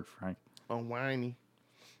that word, Frank. Oh, whiny.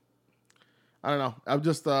 I don't know. I'm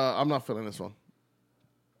just I'm not feeling this one.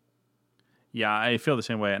 Yeah, I feel the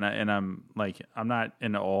same way, and I'm like, I'm not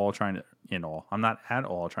at all trying to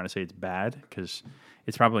say it's bad because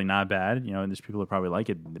it's probably not bad, you know. And there's people that probably like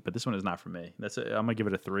it, but this one is not for me. I'm gonna give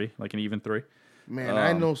it a 3, like an even 3. Man,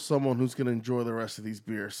 I know someone who's gonna enjoy the rest of these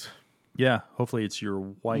beers. Yeah, hopefully it's your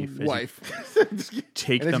wife.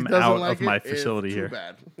 Take them out of my facility here.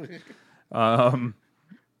 Bad.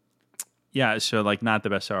 Yeah, so like not the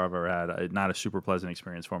best sour I've ever had. Not a super pleasant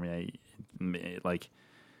experience for me.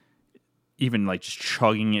 Even like just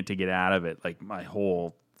chugging it to get out of it, like my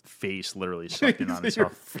whole face literally sucked in on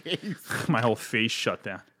itself. My whole face shut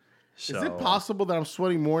down. So, is it possible that I'm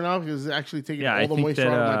sweating more now because it's actually taking all the moisture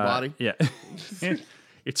out of my body? Yeah.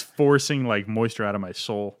 It's forcing like moisture out of my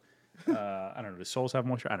soul. I don't know. Do souls have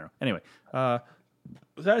moisture? I don't know. Anyway,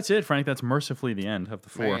 that's it, Frank. That's mercifully the end of the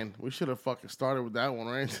 4. Man, we should have fucking started with that one,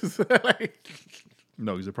 right?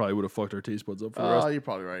 No, because it probably would have fucked our taste buds up for the rest. Oh, you're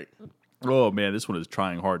probably right. Oh, man, this one is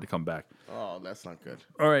trying hard to come back. Oh, that's not good.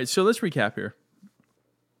 All right, so let's recap here.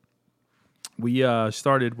 We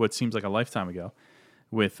started what seems like a lifetime ago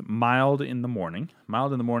with Mild in the Morning.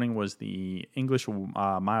 Mild in the Morning was the English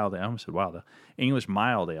mild ale. I almost said wild ale. English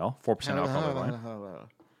mild ale, 4% alcohol by volume.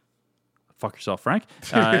 Fuck yourself, Frank.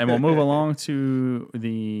 And we'll move along to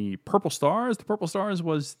the Purple Stars. The Purple Stars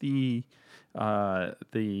was the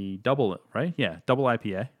double, right? Yeah, double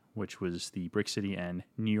IPA, which was the Brick City and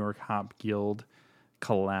New York Hop Guild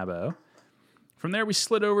collabo. From there, we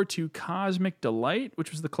slid over to Cosmic Delight, which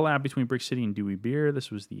was the collab between Brick City and Dewey Beer. This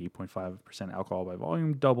was the 8.5% alcohol by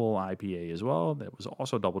volume, double IPA as well. That was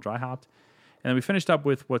also double dry hopped. And then we finished up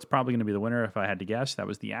with what's probably going to be the winner, if I had to guess. That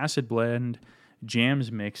was the Acid Blend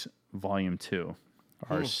Jams Mix Volume 2,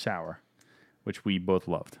 our sour, which we both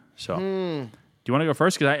loved. So you want to go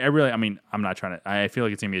first? Because I mean, I'm not trying to. I feel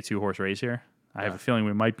like it's gonna be a 2-horse race here. I have a feeling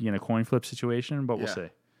we might be in a coin flip situation, but we'll see.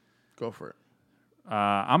 Go for it.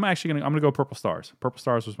 I'm gonna go Purple Stars. Purple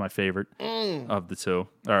Stars was my favorite of the two,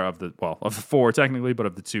 or of the 4 technically, but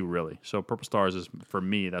of the 2 really. So Purple Stars is for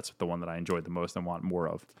me. That's the one that I enjoyed the most and want more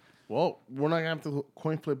of. Well, we're not gonna have to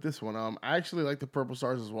coin flip this one. I actually like the Purple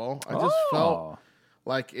Stars as well. I just felt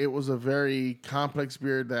like it was a very complex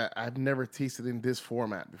beer that I've never tasted in this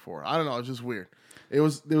format before. I don't know. It's just weird. It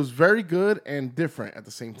was very good and different at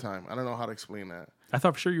the same time. I don't know how to explain that. I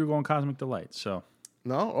thought for sure you were going Cosmic Delight. So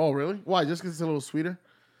no, oh really? Why? Just because it's a little sweeter?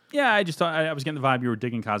 Yeah, I just thought I was getting the vibe you were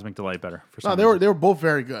digging Cosmic Delight better. For some reason. They were both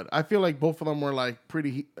very good. I feel like both of them were like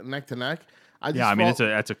pretty neck to neck. I mean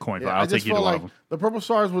that's a coin flip. I'll take either one of them. The Purple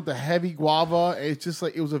Stars with the heavy guava. It's just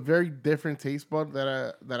like it was a very different taste bud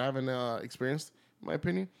that I haven't experienced, in my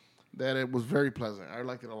opinion. That it was very pleasant. I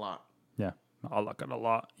liked it a lot. Yeah, I like it a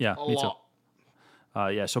lot. Yeah, me too.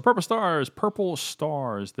 Yeah, so Purple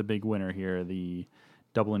Stars, the big winner here, the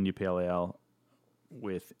Double India Pale Ale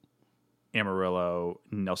with Amarillo,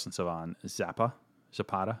 Nelson Sauvin, Zappa,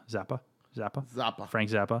 Frank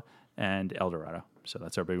Zappa, and Eldorado. So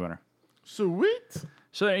that's our big winner. Sweet.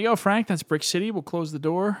 So there you go, Frank. That's Brick City. We'll close the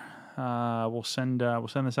door. We'll send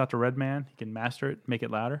this out to Redman. He can master it, make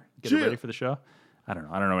it louder, get it ready for the show. I don't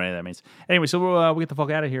know what any of that means. Anyway, so we'll get the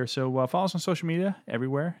fuck out of here. So follow us on social media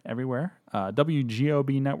everywhere.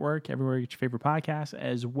 WGOB Network, everywhere you get your favorite podcasts,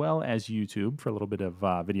 as well as YouTube for a little bit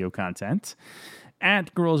of video content.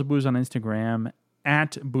 At Gorillas of Booze on Instagram,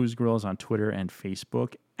 at Booze Gorillas on Twitter and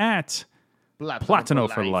Facebook, at Platino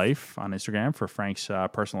for Life on Instagram for Frank's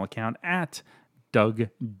personal account, at Doug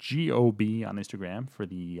GOB on Instagram for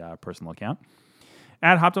the personal account.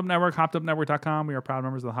 At Hopped Up Network, hoppedupnetwork.com. We are proud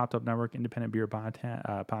members of the Hopped Up Network independent beer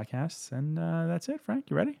podcasts. And that's it, Frank.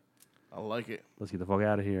 You ready? I like it. Let's get the fuck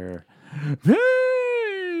out of here.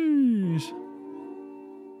 Peace.